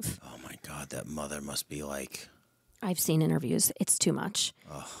could leave. Oh my God, that mother must be like... I've seen interviews. It's too much.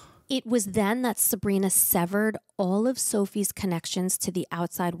 Ugh. It was then that Sabrina severed all of Sophie's connections to the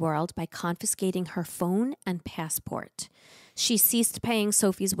outside world by confiscating her phone and passport. She ceased paying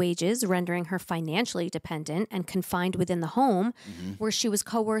Sophie's wages, rendering her financially dependent and confined within the home, where she was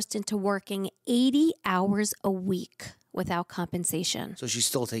coerced into working 80 hours a week without compensation. So she's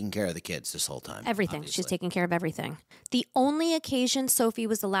still taking care of the kids this whole time? Everything. Obviously. She's taking care of everything. The only occasion Sophie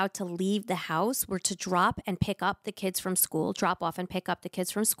was allowed to leave the house were to drop off and pick up the kids from school,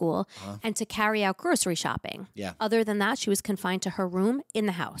 and to carry out grocery shopping. Yeah. Other than that, she was confined to her room in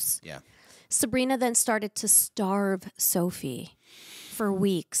the house. Yeah. Sabrina then started to starve Sophie for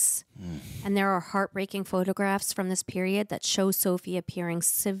weeks. And there are heartbreaking photographs from this period that show Sophie appearing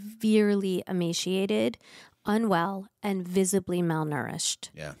severely emaciated, unwell, and visibly malnourished.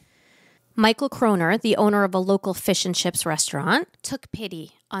 Yeah. Michael Kroner, the owner of a local fish and chips restaurant, took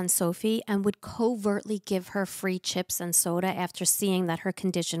pity on Sophie and would covertly give her free chips and soda after seeing that her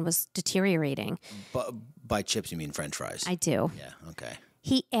condition was deteriorating. But by chips, you mean French fries? I do. Yeah, okay.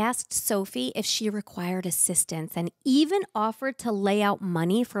 He asked Sophie if she required assistance and even offered to lay out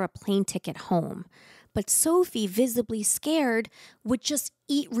money for a plane ticket home. But Sophie, visibly scared, would just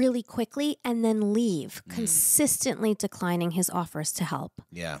eat really quickly and then leave, consistently declining his offers to help.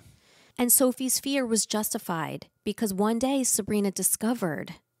 Yeah. And Sophie's fear was justified because one day Sabrina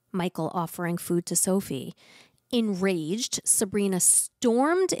discovered Michael offering food to Sophie. Enraged, Sabrina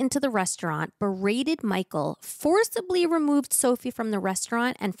stormed into the restaurant, berated Michael, forcibly removed Sophie from the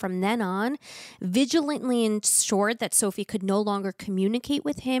restaurant, and from then on, vigilantly ensured that Sophie could no longer communicate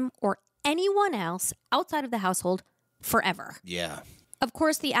with him or anyone else outside of the household forever. Yeah. Of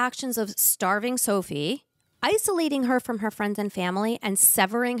course, the actions of starving Sophie, isolating her from her friends and family, and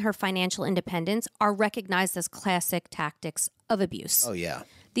severing her financial independence are recognized as classic tactics of abuse. Oh, yeah.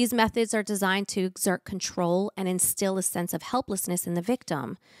 These methods are designed to exert control and instill a sense of helplessness in the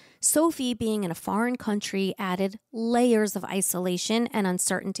victim. Sophie, being in a foreign country, added layers of isolation and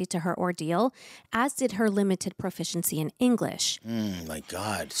uncertainty to her ordeal, as did her limited proficiency in English. My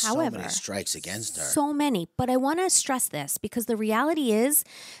God, However, so many strikes against her. So many. But I want to stress this because the reality is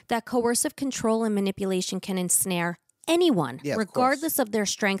that coercive control and manipulation can ensnare anyone, regardless of their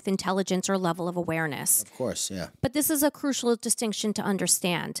strength, intelligence, or level of awareness. Of course, yeah. But this is a crucial distinction to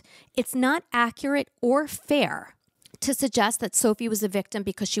understand. It's not accurate or fair to suggest that Sophie was a victim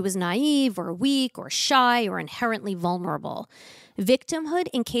because she was naive or weak or shy or inherently vulnerable. Victimhood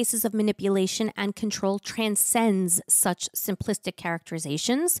in cases of manipulation and control transcends such simplistic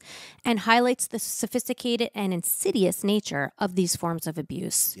characterizations and highlights the sophisticated and insidious nature of these forms of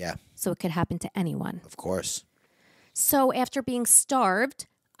abuse. Yeah. So it could happen to anyone. Of course. So after being starved,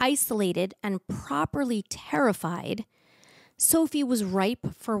 isolated, and properly terrified, Sophie was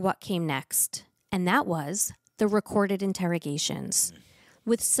ripe for what came next, and that was the recorded interrogations.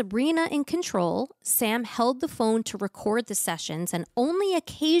 With Sabrina in control, Sam held the phone to record the sessions and only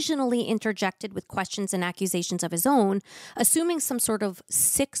occasionally interjected with questions and accusations of his own, assuming some sort of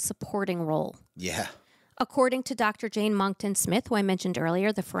sick supporting role. Yeah. According to Dr. Jane Monkton Smith, who I mentioned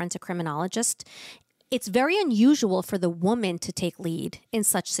earlier, the forensic criminologist, it's very unusual for the woman to take lead in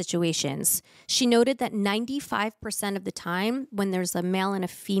such situations. She noted that 95% of the time when there's a male and a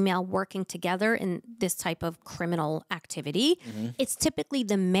female working together in this type of criminal activity, it's typically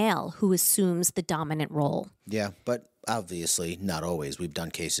the male who assumes the dominant role. Yeah, but obviously not always. We've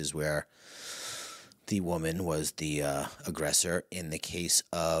done cases where the woman was the aggressor in the case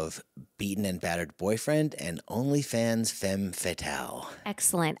of beaten and battered boyfriend and OnlyFans femme fatale.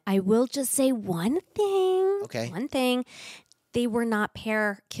 Excellent. I will just say one thing. Okay. One thing. They were not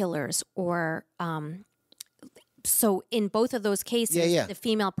pair killers or so in both of those cases, the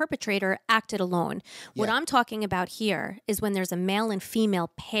female perpetrator acted alone. What I'm talking about here is when there's a male and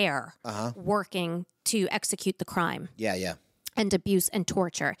female pair working to execute the crime. Yeah. And abuse and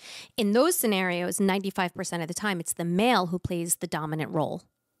torture. In those scenarios, 95% of the time, it's the male who plays the dominant role.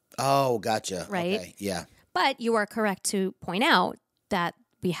 Oh, gotcha. Right? Okay. Yeah. But you are correct to point out that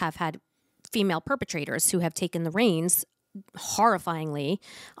we have had female perpetrators who have taken the reins horrifyingly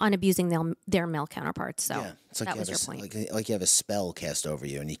on abusing their male counterparts. So it's like that was your point. Like you have a spell cast over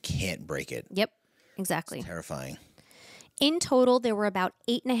you and you can't break it. Yep, exactly. It's terrifying. In total, there were about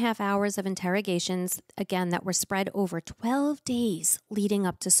 8.5 hours of interrogations, again, that were spread over 12 days leading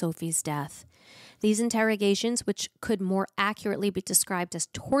up to Sophie's death. These interrogations, which could more accurately be described as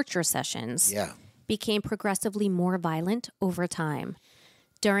torture sessions, became progressively more violent over time.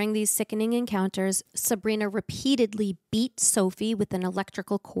 During these sickening encounters, Sabrina repeatedly beat Sophie with an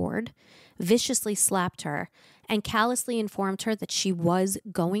electrical cord, viciously slapped her, and callously informed her that she was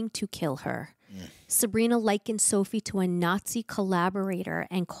going to kill her. Sabrina likened Sophie to a Nazi collaborator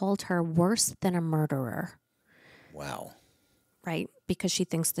and called her worse than a murderer. Wow. Right? Because she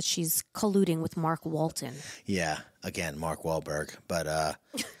thinks that she's colluding with Mark Walton. Yeah. Again, Mark Wahlberg. But,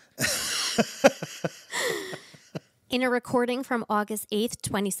 In a recording from August 8th,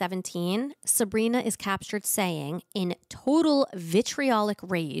 2017, Sabrina is captured saying, in total vitriolic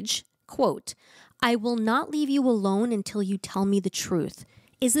rage, quote, "I will not leave you alone until you tell me the truth.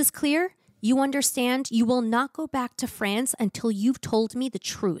 Is this clear? You understand? You will not go back to France until you've told me the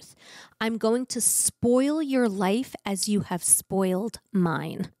truth. I'm going to spoil your life as you have spoiled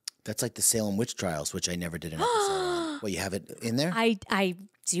mine." That's like the Salem witch trials, which I never did an episode on. Well, you have it in there? I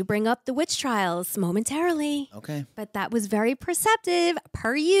do bring up the witch trials momentarily. Okay. But that was very perceptive,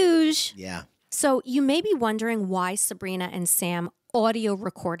 per usual. Yeah. So you may be wondering why Sabrina and Sam audio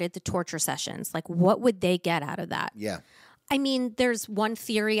recorded the torture sessions. Like, what would they get out of that? Yeah. I mean, there's one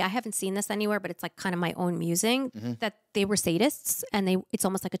theory, I haven't seen this anywhere, but it's like kind of my own musing, that they were sadists and it's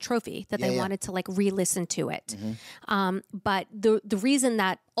almost like a trophy that they wanted to like re-listen to it. But the reason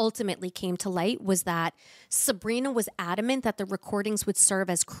that ultimately came to light was that Sabrina was adamant that the recordings would serve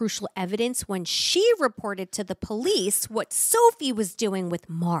as crucial evidence when she reported to the police what Sophie was doing with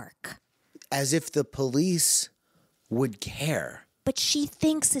Mark. As if the police would care. But she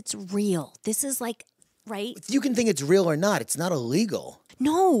thinks it's real. This is like... Right? You can think it's real or not. It's not illegal.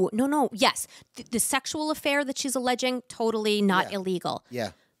 No. Yes. The sexual affair that she's alleging, totally not illegal.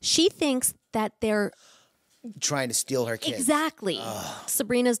 Yeah. She thinks that they're... trying to steal her kids. Exactly.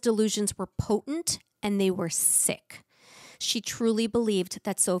 Sabrina's delusions were potent and they were sick. She truly believed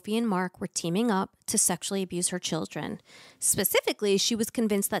that Sophie and Mark were teaming up to sexually abuse her children. Specifically, she was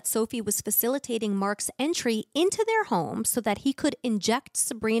convinced that Sophie was facilitating Mark's entry into their home so that he could inject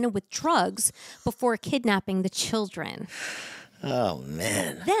Sabrina with drugs before kidnapping the children. Oh,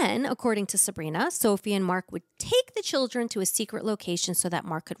 man. Then, according to Sabrina, Sophie and Mark would take the children to a secret location so that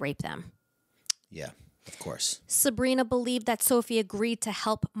Mark could rape them. Yeah. Of course. Sabrina believed that Sophie agreed to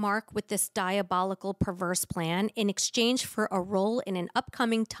help Mark with this diabolical, perverse plan in exchange for a role in an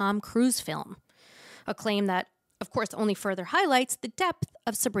upcoming Tom Cruise film. A claim that, of course, only further highlights the depth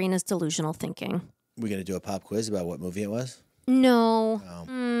of Sabrina's delusional thinking. We're going to do a pop quiz about what movie it was? No.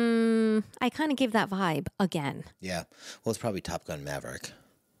 I kind of gave that vibe again. Yeah. Well, it's probably Top Gun Maverick.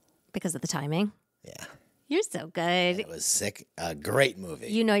 Because of the timing? Yeah. You're so good. It was sick. A great movie.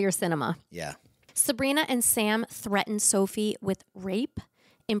 You know your cinema. Yeah. Sabrina and Sam threatened Sophie with rape,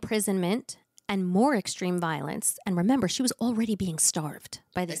 imprisonment, and more extreme violence. And remember, she was already being starved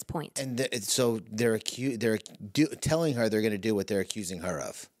by this point. And so they're telling her they're going to do what they're accusing her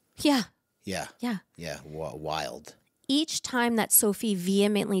of. Yeah. Yeah. Yeah. Yeah. Wild. Each time that Sophie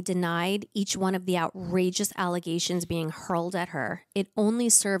vehemently denied each one of the outrageous allegations being hurled at her, it only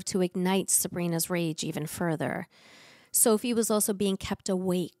served to ignite Sabrina's rage even further. Sophie was also being kept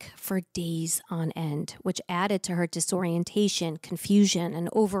awake for days on end, which added to her disorientation, confusion, and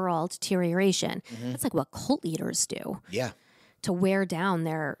overall deterioration. That's like what cult leaders do. Yeah. To wear down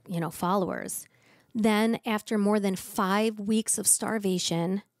their, followers. Then, after more than 5 weeks of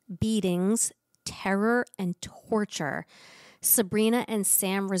starvation, beatings, terror, and torture, Sabrina and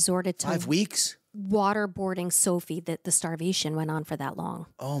Sam resorted to 5 weeks? Waterboarding Sophie. The starvation went on for that long.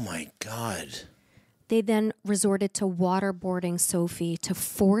 Oh, my God. They then resorted to waterboarding Sophie to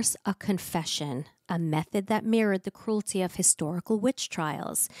force a confession, a method that mirrored the cruelty of historical witch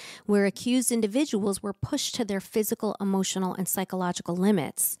trials, where accused individuals were pushed to their physical, emotional, and psychological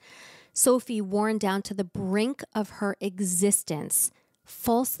limits. Sophie, worn down to the brink of her existence,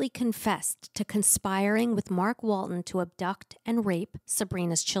 falsely confessed to conspiring with Mark Walton to abduct and rape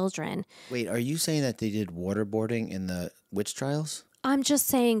Sabrina's children. Wait, are you saying that they did waterboarding in the witch trials? I'm just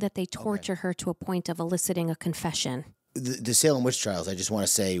saying that they torture her to a point of eliciting a confession. The Salem witch trials, I just want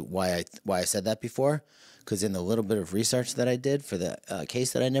to say why I said that before, because in the little bit of research that I did for the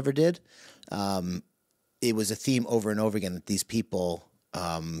case that I never did, it was a theme over and over again that these people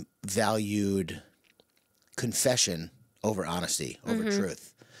valued confession over honesty, over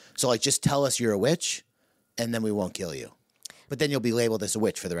truth. So, like, just tell us you're a witch, and then we won't kill you. But then you'll be labeled as a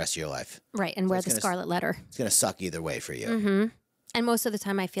witch for the rest of your life. Right, and wear the scarlet letter. It's going to suck either way for you. And most of the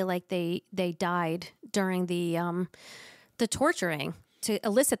time, I feel like they died during the torturing to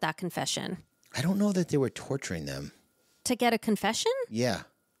elicit that confession. I don't know that they were torturing them. To get a confession? Yeah.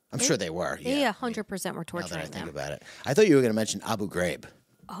 I'm sure they were. They Yeah. 100% were torturing Now that I think them. about it. I thought you were going to mention Abu Ghraib.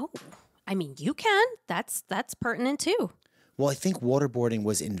 Oh, I mean, you can. That's pertinent too. Well, I think waterboarding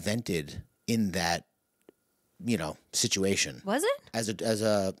was invented in that, situation. Was it?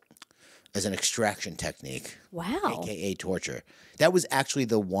 As an extraction technique. Wow. AKA torture. That was actually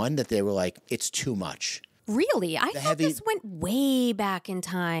the one that they were like, it's too much. Really? I thought this went way back in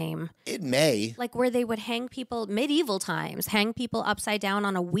time. It may. Like where they would hang people, medieval times, hang people upside down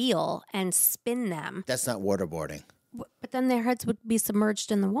on a wheel and spin them. That's not waterboarding. But then their heads would be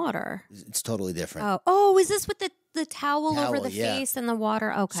submerged in the water. It's totally different. Oh, is this with the towel over the yeah. face and the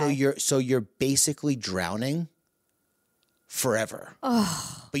water? Okay. So you're basically drowning forever.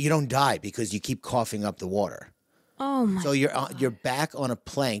 But you don't die because you keep coughing up the water. Oh my. So you're back on a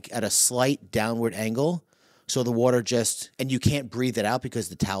plank at a slight downward angle. So the water and you can't breathe it out because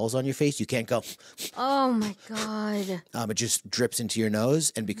the towel's on your face. You can't go. Oh my God. It just drips into your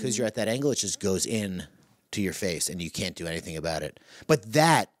nose. And because you're at that angle, it just goes in to your face and you can't do anything about it. But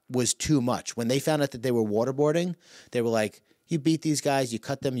that was too much. When they found out that they were waterboarding, they were like, you beat these guys, you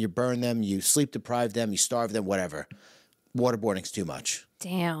cut them, you burn them, you sleep deprive them, you starve them, whatever. Waterboarding's too much.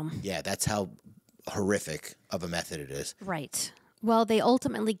 Damn. Yeah, that's how horrific of a method it is. Right. Well, they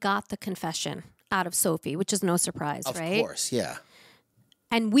ultimately got the confession out of Sophie, which is no surprise, right? Of course, yeah.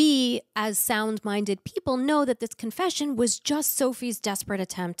 And we, as sound-minded people, know that this confession was just Sophie's desperate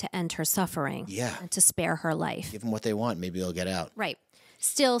attempt to end her suffering. Yeah. And to spare her life. Give them what they want. Maybe they'll get out. Right.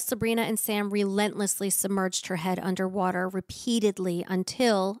 Still, Sabrina and Sam relentlessly submerged her head underwater repeatedly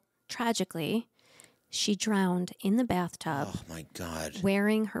until, tragically, she drowned in the bathtub. Oh, my God.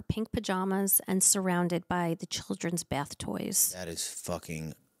 Wearing her pink pajamas and surrounded by the children's bath toys. That is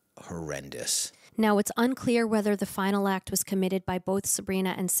fucking horrendous. Now, it's unclear whether the final act was committed by both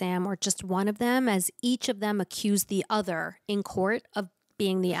Sabrina and Sam or just one of them, as each of them accused the other in court of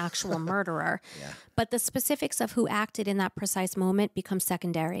being the actual murderer. Yeah. But the specifics of who acted in that precise moment become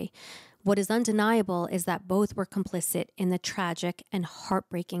secondary. What is undeniable is that both were complicit in the tragic and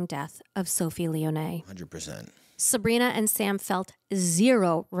heartbreaking death of Sophie Lionnet. 100%. Sabrina and Sam felt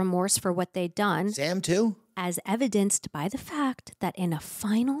zero remorse for what they'd done. Sam, too? As evidenced by the fact that in a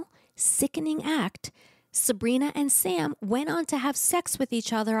final, sickening act, Sabrina and Sam went on to have sex with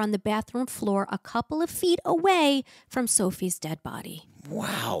each other on the bathroom floor a couple of feet away from Sophie's dead body.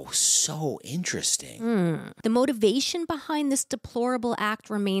 Wow, so interesting. The motivation behind this deplorable act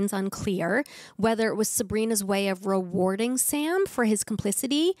remains unclear, whether it was Sabrina's way of rewarding Sam for his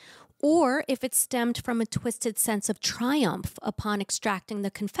complicity or if it stemmed from a twisted sense of triumph upon extracting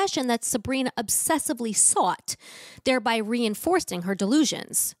the confession that Sabrina obsessively sought, thereby reinforcing her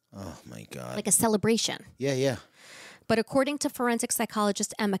delusions. Oh, my God. Like a celebration. Yeah, yeah. But according to forensic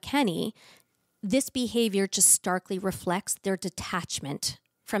psychologist Emma Kenny, this behavior just starkly reflects their detachment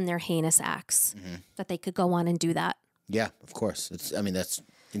from their heinous acts, that they could go on and do that. Yeah, of course. That's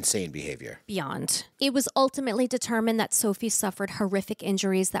insane behavior. Beyond. It was ultimately determined that Sophie suffered horrific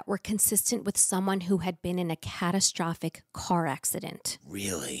injuries that were consistent with someone who had been in a catastrophic car accident.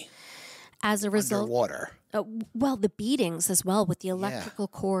 Really? As a result, Underwater. well, the beatings as well with the electrical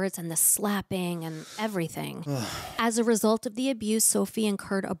cords and the slapping and everything. As a result of the abuse, Sophie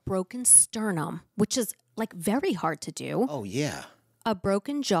incurred a broken sternum, which is like very hard to do. Oh, yeah. A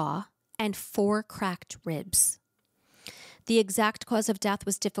broken jaw, and 4 cracked ribs. The exact cause of death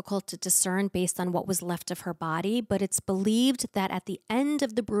was difficult to discern based on what was left of her body, but it's believed that at the end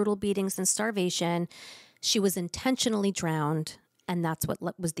of the brutal beatings and starvation, she was intentionally drowned, and that's what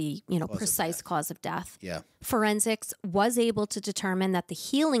was the precise cause of death. Yeah. Forensics was able to determine that the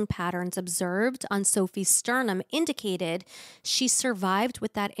healing patterns observed on Sophie's sternum indicated she survived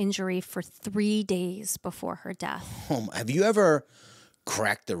with that injury for 3 days before her death. Have you ever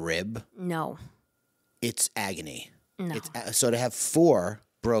cracked a rib? No. It's agony. No. So to have 4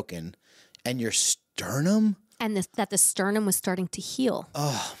 broken and your sternum? And that the sternum was starting to heal.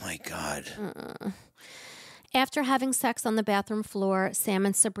 Oh, my God. After having sex on the bathroom floor, Sam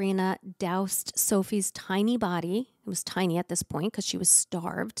and Sabrina doused Sophie's tiny body, it was tiny at this point because she was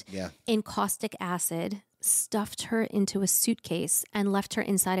starved, in caustic acid, stuffed her into a suitcase, and left her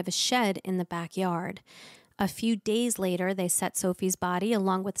inside of a shed in the backyard. A few days later, they set Sophie's body,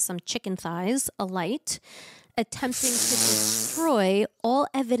 along with some chicken thighs, alight, attempting to destroy all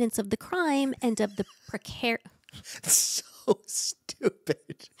evidence of the crime and of the precarious... So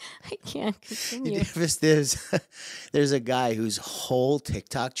stupid. I can't continue. There's a guy whose whole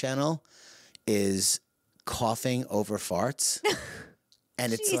TikTok channel is coughing over farts.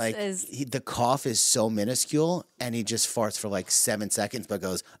 And it's like the cough is so minuscule and he just farts for like 7 seconds but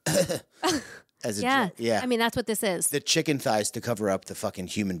goes yeah. I mean, that's what this is. The chicken thighs to cover up the fucking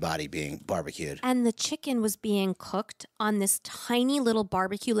human body being barbecued. And the chicken was being cooked on this tiny little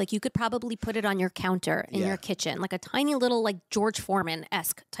barbecue. Like you could probably put it on your counter in your kitchen. Like a tiny little like George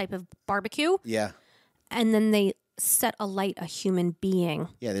Foreman-esque type of barbecue. Yeah. And then they set alight a human being.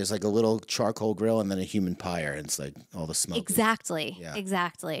 Yeah, there's like a little charcoal grill and then a human pyre, and it's like all the smoke. Exactly. Yeah.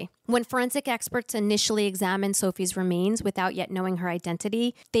 Exactly. When forensic experts initially examined Sophie's remains without yet knowing her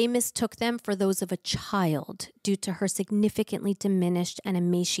identity, they mistook them for those of a child due to her significantly diminished and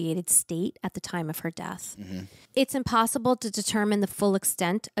emaciated state at the time of her death. Mm-hmm. It's impossible to determine the full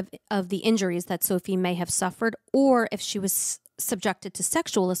extent of the injuries that Sophie may have suffered, or if she was subjected to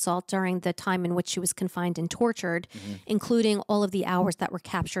sexual assault during the time in which she was confined and tortured, including all of the hours that were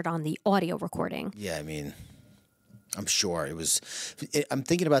captured on the audio recording. Yeah, I mean, I'm sure it was... I'm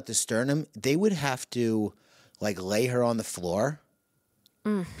thinking about the sternum. They would have to, like, lay her on the floor,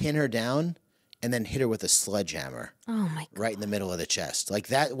 pin her down, and then hit her with a sledgehammer. Oh, my God. Right in the middle of the chest. Like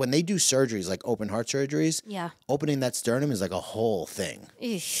that, when they do surgeries, like open heart surgeries, opening that sternum is like a whole thing.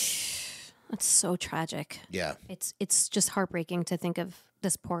 Eesh. It's so tragic. Yeah. It's just heartbreaking to think of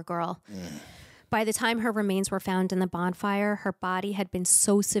this poor girl. By the time her remains were found in the bonfire, her body had been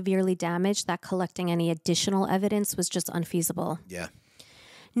so severely damaged that collecting any additional evidence was just unfeasible. Yeah.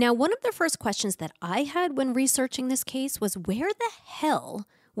 Now, one of the first questions that I had when researching this case was, where the hell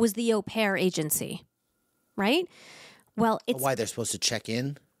was the au pair agency? Right? Well, it's... Why, they're supposed to check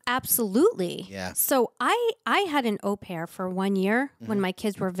in? Absolutely. Yeah. So I had an au pair for 1 year when my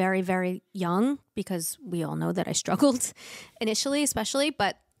kids were very, very young, because we all know that I struggled initially, especially.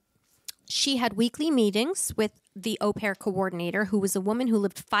 But she had weekly meetings with the au pair coordinator, who was a woman who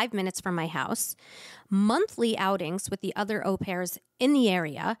lived 5 minutes from my house, monthly outings with the other au pairs in the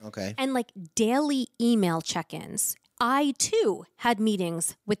area, and like daily email check-ins. I, too, had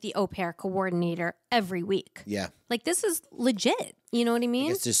meetings with the au pair coordinator every week. Yeah. Like, this is legit. You know what I mean? I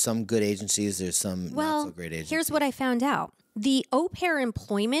guess there's some good agencies. There's some not so great agencies. Here's what I found out. The au pair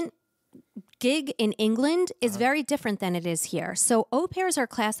employment gig in England is very different than it is here. So au pairs are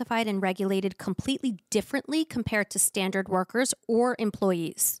classified and regulated completely differently compared to standard workers or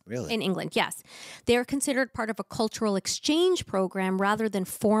employees. Really? In England, yes. They are considered part of a cultural exchange program rather than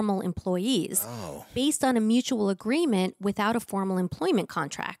formal employees, based on a mutual agreement without a formal employment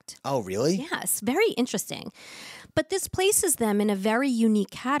contract. Oh, really? Yes, very interesting. But this places them in a very unique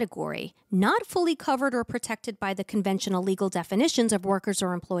category, not fully covered or protected by the conventional legal definitions of workers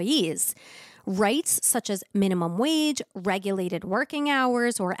or employees. Rights such as minimum wage, regulated working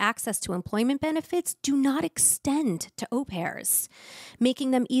hours, or access to employment benefits do not extend to au pairs,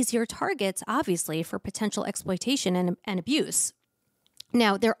 making them easier targets, obviously, for potential exploitation and abuse.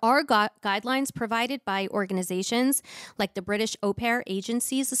 Now, there are guidelines provided by organizations like the British Au Pair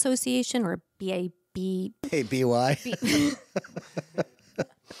Agencies Association, or BAB. Hey, BY.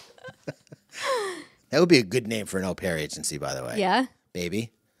 That would be a good name for an au pair agency, by the way. Yeah.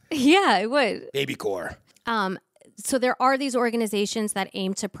 Baby. Yeah, it would. Baby Corps. So there are these organizations that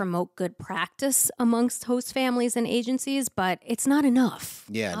aim to promote good practice amongst host families and agencies, but it's not enough.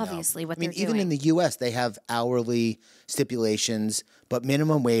 Yeah, obviously, no. what I mean, they're even doing. in the U.S., they have hourly stipulations, but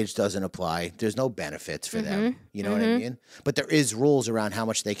minimum wage doesn't apply. There's no benefits for them. You know what I mean? But there is rules around how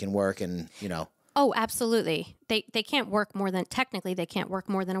much they can work, and Oh, absolutely. They can't work more than, technically, they can't work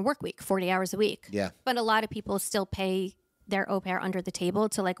more than a work week, 40 hours a week. Yeah. But a lot of people still pay their au pair under the table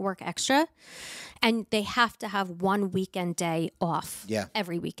to like work extra. And they have to have one weekend day off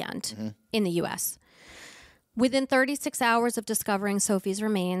every weekend in the U.S. Within 36 hours of discovering Sophie's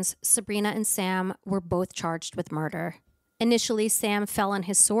remains, Sabrina and Sam were both charged with murder. Initially, Sam fell on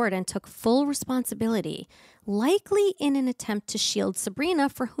his sword and took full responsibility, likely in an attempt to shield Sabrina,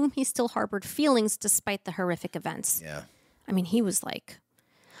 for whom he still harbored feelings despite the horrific events. Yeah. I mean, he was like,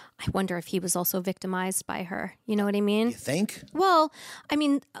 I wonder if he was also victimized by her. You know what I mean? You think? Well, I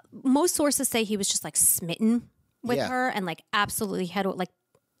mean, most sources say he was just like smitten with her and like absolutely had like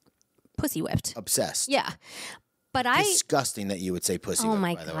pussy whipped. Obsessed. Yeah. But Disgusting that you would say pussy whipped,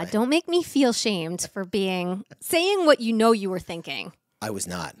 my by the God, way. don't make me feel shamed for saying what you know you were thinking. I was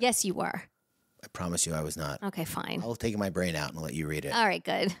not. Yes, you were. I promise you I was not. Okay, fine. I'll take my brain out and let you read it. All right,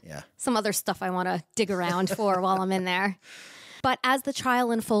 good. Yeah. Some other stuff I want to dig around for while I'm in there. But as the trial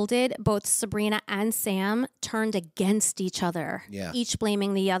unfolded, both Sabrina and Sam turned against each other, each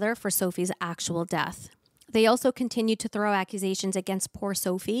blaming the other for Sophie's actual death. They also continued to throw accusations against poor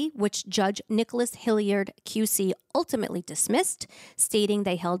Sophie, which Judge Nicholas Hilliard, QC, ultimately dismissed, stating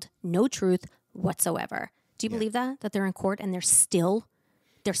they held no truth whatsoever. Do you believe that? That they're in court and they're still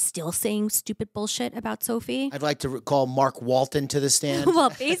saying stupid bullshit about Sophie? I'd like to call Mark Walton to the stand. Well,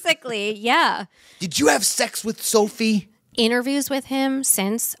 basically, yeah. Did you have sex with Sophie? Interviews with him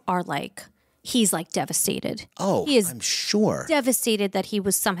since are like, he's like devastated. Oh, he is I'm sure. Devastated that he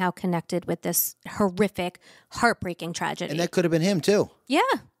was somehow connected with this horrific, heartbreaking tragedy. And that could have been him, too. Yeah.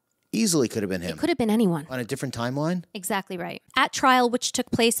 Easily could have been him. It could have been anyone. On a different timeline? Exactly right. At trial, which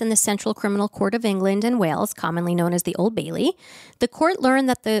took place in the Central Criminal Court of England and Wales, commonly known as the Old Bailey, the court learned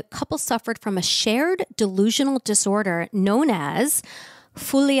that the couple suffered from a shared delusional disorder known as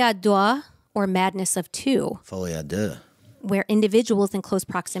folie à deux, or madness of two. Folie à deux. Where individuals in close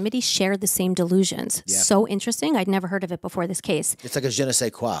proximity share the same delusions. Yeah. So interesting. I'd never heard of it before this case. It's like a je ne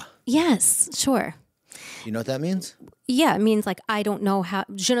sais quoi. Yes, sure. You know what that means? Yeah, it means like I don't know how.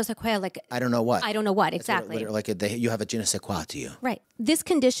 Je ne sais quoi, like I don't know what. I don't know what, exactly. You have a je ne sais quoi to you. Right. This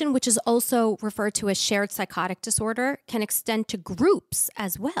condition, which is also referred to as shared psychotic disorder, can extend to groups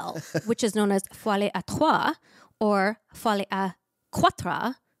as well, which is known as folie à trois or folie à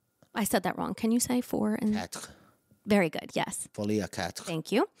quatre. I said that wrong. Can you say four and Quatre. Very good, yes. Folie à quatre.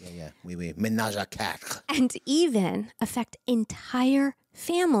 Thank you. Yeah. Oui. Ménage à quatre. And even affect entire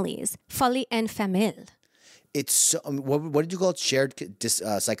families. Folie en famille. It's so, what did you call it? Shared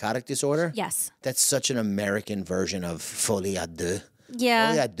psychotic disorder? Yes. That's such an American version of folie à deux.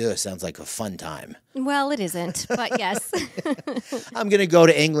 Yeah. Folie à deux sounds like a fun time. Well, it isn't, but yes. I'm gonna go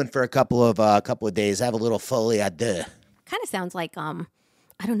to England for a couple of days. Have a little folie à deux. Kind of sounds like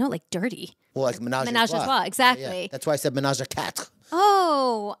I don't know, like dirty. Well, like menage a trois, exactly. Yeah. That's why I said menage à quatre.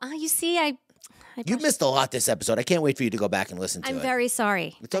 Oh, you see, You missed a lot this episode. I can't wait for you to go back and listen to it. I'm very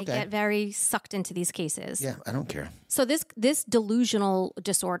sorry. It's okay. I get very sucked into these cases. Yeah, I don't care. So this delusional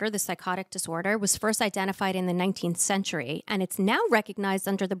disorder, this psychotic disorder, was first identified in the 19th century, and it's now recognized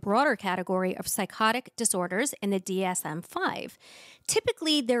under the broader category of psychotic disorders in the DSM-5.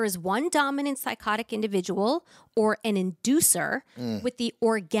 Typically, there is one dominant psychotic individual or an inducer with the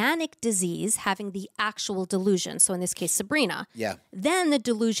organic disease having the actual delusion. So in this case, Sabrina. Yeah. Then the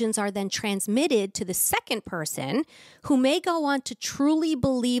delusions are then transmitted to the second person who may go on to truly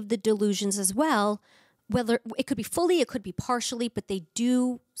believe the delusions as well. Whether it could be fully, it could be partially, but they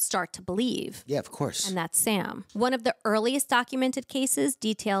do start to believe. Yeah, of course. And that's Sam. One of the earliest documented cases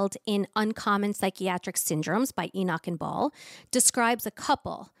detailed in Uncommon Psychiatric Syndromes by Enoch and Ball describes a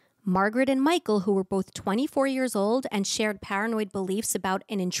couple, Margaret and Michael, who were both 24 years old and shared paranoid beliefs about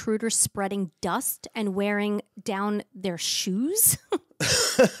an intruder spreading dust and wearing down their shoes.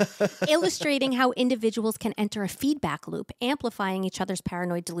 illustrating how individuals can enter a feedback loop, amplifying each other's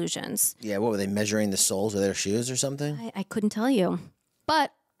paranoid delusions. Yeah, what were they measuring the soles of their shoes or something? I couldn't tell you.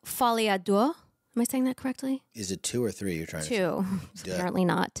 But folie à deux, am I saying that correctly? Is it 2 or 3 you're trying to say? 2. Apparently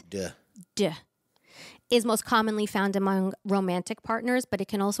not. Duh. Is most commonly found among romantic partners, but it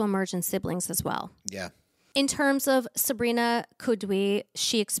can also emerge in siblings as well. Yeah. In terms of Sabrina Kouider,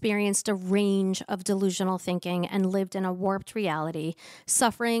 she experienced a range of delusional thinking and lived in a warped reality,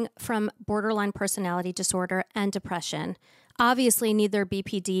 suffering from borderline personality disorder and depression. Obviously, neither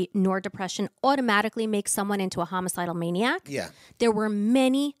BPD nor depression automatically makes someone into a homicidal maniac. Yeah. There were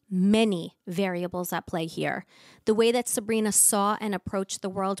many, many variables at play here. The way that Sabrina saw and approached the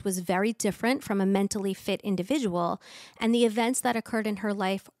world was very different from a mentally fit individual, and the events that occurred in her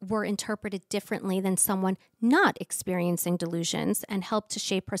life were interpreted differently than someone not experiencing delusions and helped to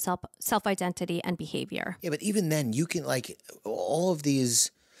shape her self-identity and behavior. Yeah, but even then, you can, like, all of these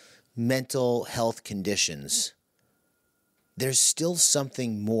mental health conditions, there's still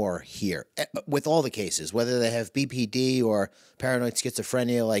something more here with all the cases, whether they have BPD or paranoid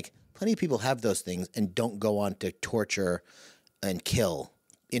schizophrenia. Like, plenty of people have those things and don't go on to torture and kill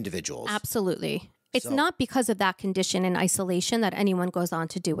individuals. Absolutely. It's not because of that condition in isolation that anyone goes on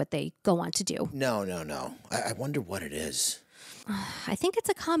to do what they go on to do. No. I wonder what it is. I think it's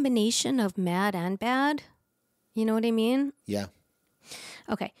a combination of mad and bad. You know what I mean? Yeah.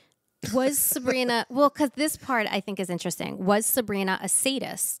 Okay. Was Sabrina, well, because this part I think is interesting. Was Sabrina a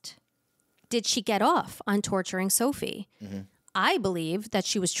sadist? Did she get off on torturing Sophie? Mm-hmm. I believe that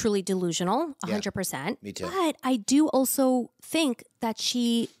she was truly delusional, 100%. Yeah, me too. But I do also think that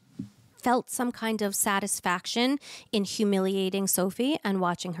she felt some kind of satisfaction in humiliating Sophie and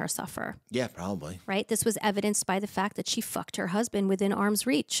watching her suffer. Yeah, probably. Right? This was evidenced by the fact that she fucked her husband within arm's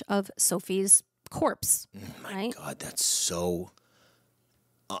reach of Sophie's corpse. My God, that's so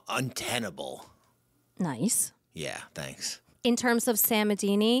untenable. Nice. Yeah, thanks. In terms of Sam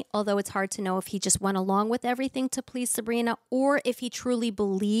Medouni, although it's hard to know if he just went along with everything to please Sabrina or if he truly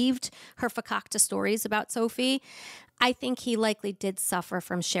believed her fakakta stories about Sophie, I think he likely did suffer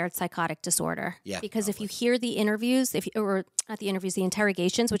from shared psychotic disorder. Yeah, because probably. if you hear the interviews, or not the interviews, the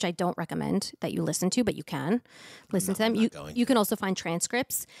interrogations, which I don't recommend that you listen to, but you can listen to them. You can also find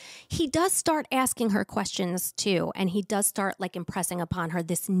transcripts. He does start asking her questions too, and he does start like impressing upon her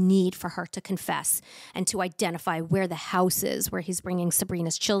this need for her to confess and to identify where the house is where he's bringing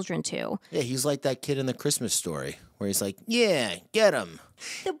Sabrina's children to. Yeah, he's like that kid in the Christmas Story where he's like, yeah, get him.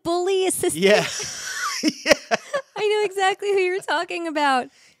 The bully assistant. Yeah. I know exactly who you're talking about.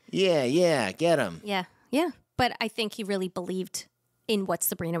 Yeah, get him. Yeah. But I think he really believed in what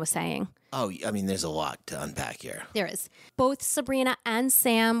Sabrina was saying. Oh, I mean, there's a lot to unpack here. There is. Both Sabrina and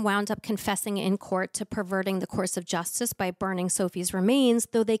Sam wound up confessing in court to perverting the course of justice by burning Sophie's remains,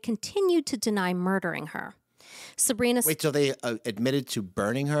 though they continued to deny murdering her. Sabrina... Wait, so they admitted to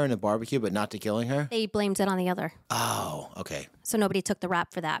burning her in a barbecue, but not to killing her? They blamed it on the other. Oh, okay. So nobody took the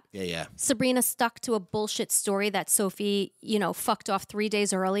rap for that. Yeah. Sabrina stuck to a bullshit story that Sophie, fucked off 3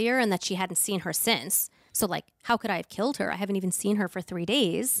 days earlier and that she hadn't seen her since. So, like, how could I have killed her? I haven't even seen her for 3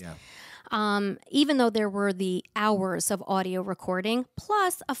 days. Yeah. Even though there were the hours of audio recording,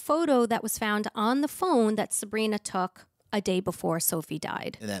 plus a photo that was found on the phone that Sabrina took a day before Sophie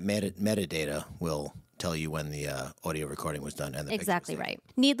died. And that metadata will tell you when the audio recording was done. And the Exactly right.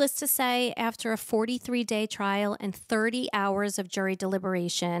 Needless to say, after a 43-day trial and 30 hours of jury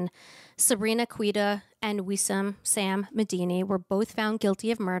deliberation, Sabrina Kouider and Oissem Sam Medouni were both found guilty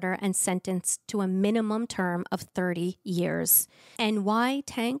of murder and sentenced to a minimum term of 30 years. And why,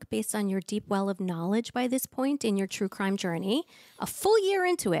 Tank, based on your deep well of knowledge by this point in your true crime journey, a full year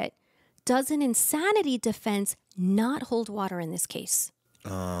into it, does an insanity defense not hold water in this case?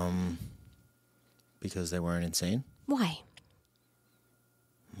 Because they weren't insane? Why?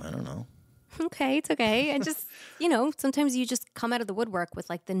 I don't know. Okay, it's okay. I just, sometimes you just come out of the woodwork with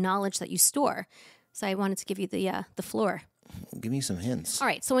like the knowledge that you store. So I wanted to give you the floor. Give me some hints. All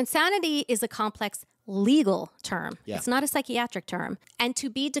right. So insanity is a complex legal term. Yeah. It's not a psychiatric term. And to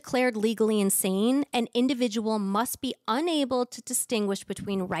be declared legally insane, an individual must be unable to distinguish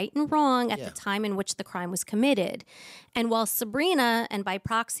between right and wrong at the time in which the crime was committed. And while Sabrina and by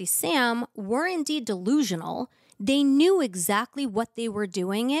proxy Sam were indeed delusional, they knew exactly what they were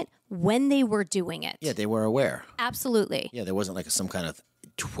doing it when they were doing it. Yeah, they were aware. Absolutely. Yeah, there wasn't like some kind of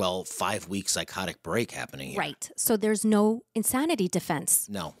 5-week psychotic break happening here. Right. So there's no insanity defense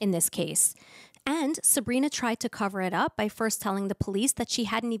No. in this case. And Sabrina tried to cover it up by first telling the police that she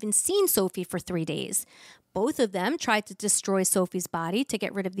hadn't even seen Sophie for 3 days. Both of them tried to destroy Sophie's body to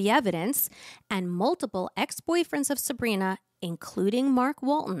get rid of the evidence, and multiple ex-boyfriends of Sabrina, including Mark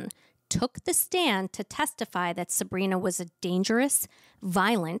Walton, took the stand to testify that Sabrina was a dangerous,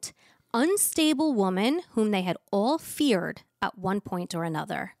 violent, unstable woman whom they had all feared at one point or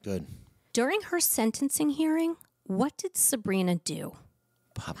another. Good. During her sentencing hearing, what did Sabrina do?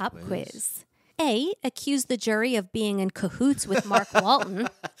 Pop quiz. A, accused the jury of being in cahoots with Mark Walton.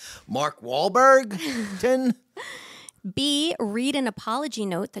 Mark Wahlberg? B, read an apology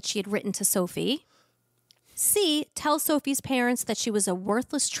note that she had written to Sophie. C, tell Sophie's parents that she was a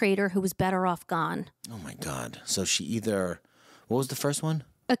worthless traitor who was better off gone. Oh, my God. So she either... What was the first one?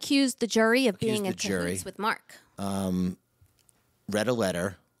 Accused the jury of being in cahoots with Mark. Read a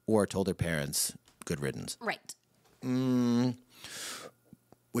letter or told her parents, good riddance. Right.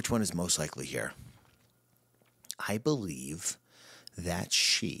 Which one is most likely here? I believe that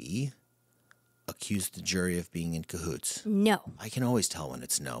she accused the jury of being in cahoots. No. I can always tell when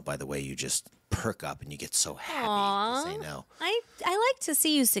it's no by the way you just perk up and you get so happy to say no. I like to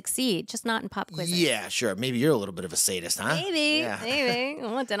see you succeed, just not in pop quizzes. Yeah, sure. Maybe you're a little bit of a sadist, huh? Maybe. I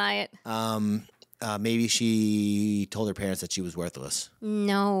won't deny it. Maybe she told her parents that she was worthless.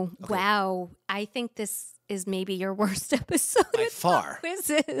 No. Okay. Wow. I think this is maybe your worst episode by far.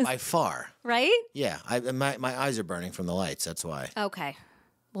 Quizzes. By far. Right? Yeah. My eyes are burning from the lights. That's why. Okay.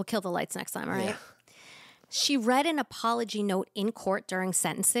 We'll kill the lights next time, all right? Yeah. She read an apology note in court during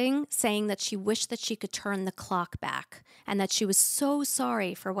sentencing saying that she wished that she could turn the clock back and that she was so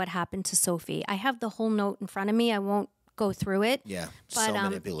sorry for what happened to Sophie. I have the whole note in front of me. I won't go through it. Yeah, but so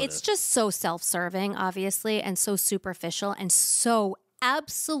manipulative. It's just so self-serving, obviously, and so superficial and so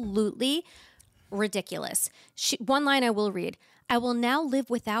absolutely ridiculous. One line I will read. I will now live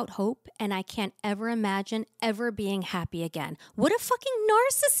without hope, and I can't ever imagine ever being happy again. What a fucking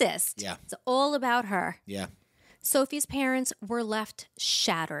narcissist. Yeah. It's all about her. Yeah. Sophie's parents were left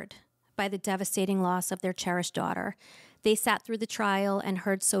shattered by the devastating loss of their cherished daughter. They sat through the trial and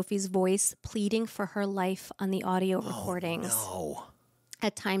heard Sophie's voice pleading for her life on the audio recordings. No.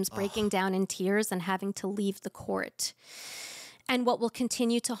 At times breaking down in tears and having to leave the court. And what will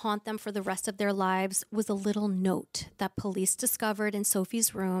continue to haunt them for the rest of their lives was a little note that police discovered in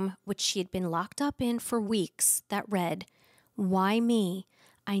Sophie's room, which she had been locked up in for weeks, that read, "Why me?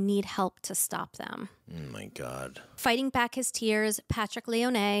 I need help to stop them." Oh, my God. Fighting back his tears, Patrick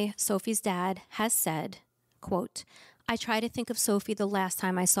Lionnet, Sophie's dad, has said, quote, "I try to think of Sophie the last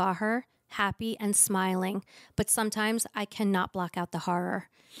time I saw her, happy and smiling, but sometimes I cannot block out the horror.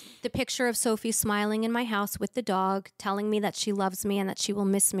 The picture of Sophie smiling in my house with the dog, telling me that she loves me and that she will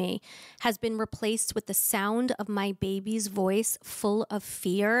miss me, has been replaced with the sound of my baby's voice full of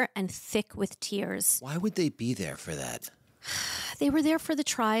fear and thick with tears." Why would they be there for that? They were there for the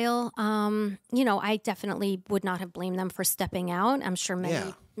trial. I definitely would not have blamed them for stepping out. I'm sure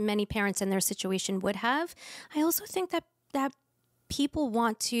many parents in their situation would have. I also think that people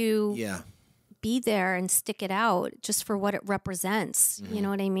want to be there and stick it out just for what it represents. Mm-hmm. You know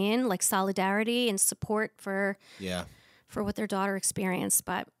what I mean? Like solidarity and support for what their daughter experienced.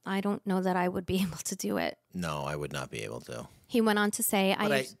 But I don't know that I would be able to do it. No, I would not be able to. He went on to say,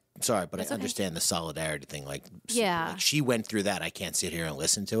 I understand the solidarity thing. Like she went through that. I can't sit here and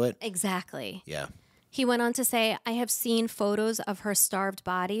listen to it. Exactly. Yeah. He went on to say, "I have seen photos of her starved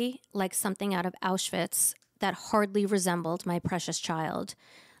body like something out of Auschwitz that hardly resembled my precious child.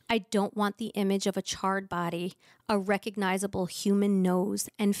 I don't want the image of a charred body, a recognizable human nose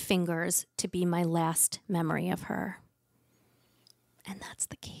and fingers to be my last memory of her." And that's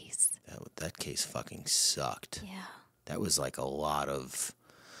the case. That case fucking sucked. Yeah. That was like a lot of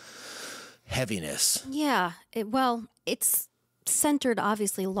heaviness. Yeah. It's centered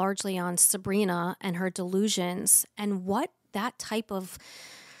obviously largely on Sabrina and her delusions and what that type of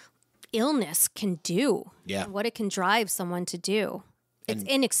illness can do. Yeah. And what it can drive someone to do. It's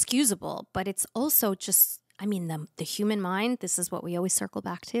inexcusable, but it's also just, the human mind, this is what we always circle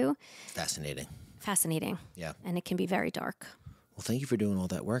back to. Fascinating. Yeah. And it can be very dark. Well, thank you for doing all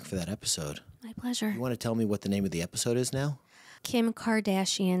that work for that episode. My pleasure. You want to tell me what the name of the episode is now? Kim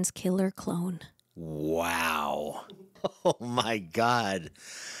Kardashian's Killer Clone. Wow. Oh, my God.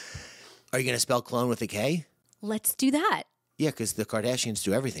 Are you going to spell clone with a K? Let's do that. Yeah, because the Kardashians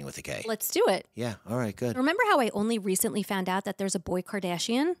do everything with a K. Let's do it. Yeah, all right, good. Remember how I only recently found out that there's a boy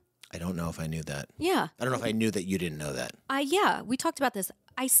Kardashian? I don't know if I knew that. Yeah. I don't know if I knew that you didn't know that. Yeah, we talked about this.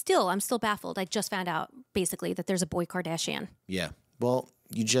 I'm still baffled. I just found out, basically, that there's a boy Kardashian. Yeah. Well,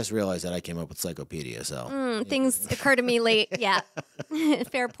 you just realized that I came up with Psychopedia, so. Things occur to me late. Yeah.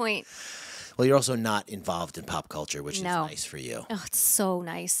 Fair point. Well, you're also not involved in pop culture, which is No. nice for you. Oh, it's so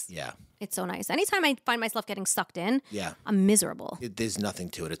nice. Yeah. It's so nice. Anytime I find myself getting sucked in, Yeah. I'm miserable. There's nothing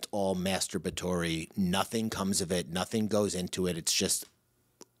to it. It's all masturbatory. Nothing comes of it. Nothing goes into it. It's just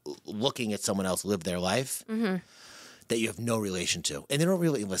looking at someone else live their life that you have no relation to. And they don't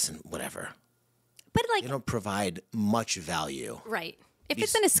really, listen, whatever. But like, They don't provide much value. right. If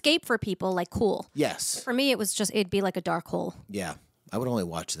it's an escape for people, like, cool. Yes. For me, it'd be like a dark hole. Yeah. I would only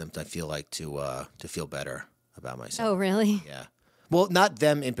watch them, I feel like, to feel better about myself. Oh, really? Yeah. Well, not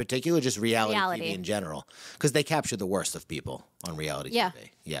them in particular, just reality. Reality. TV in general. Because they capture the worst of people on reality Yeah. TV.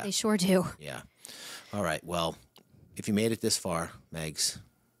 Yeah. They sure do. Yeah. All right. Well, if you made it this far,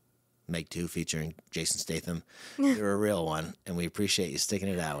 Meg 2 featuring Jason Statham, you're a real one, and we appreciate you sticking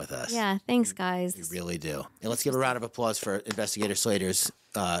it out with us. Yeah, thanks, guys. We really do. And let's give a round of applause for Investigator Slater's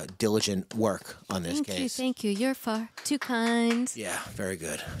diligent work on this case. Thank you. You're far too kind. Yeah, very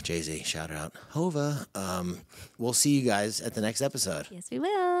good. Jay-Z, shout out. Hova. We'll see you guys at the next episode. Yes, we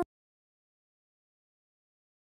will.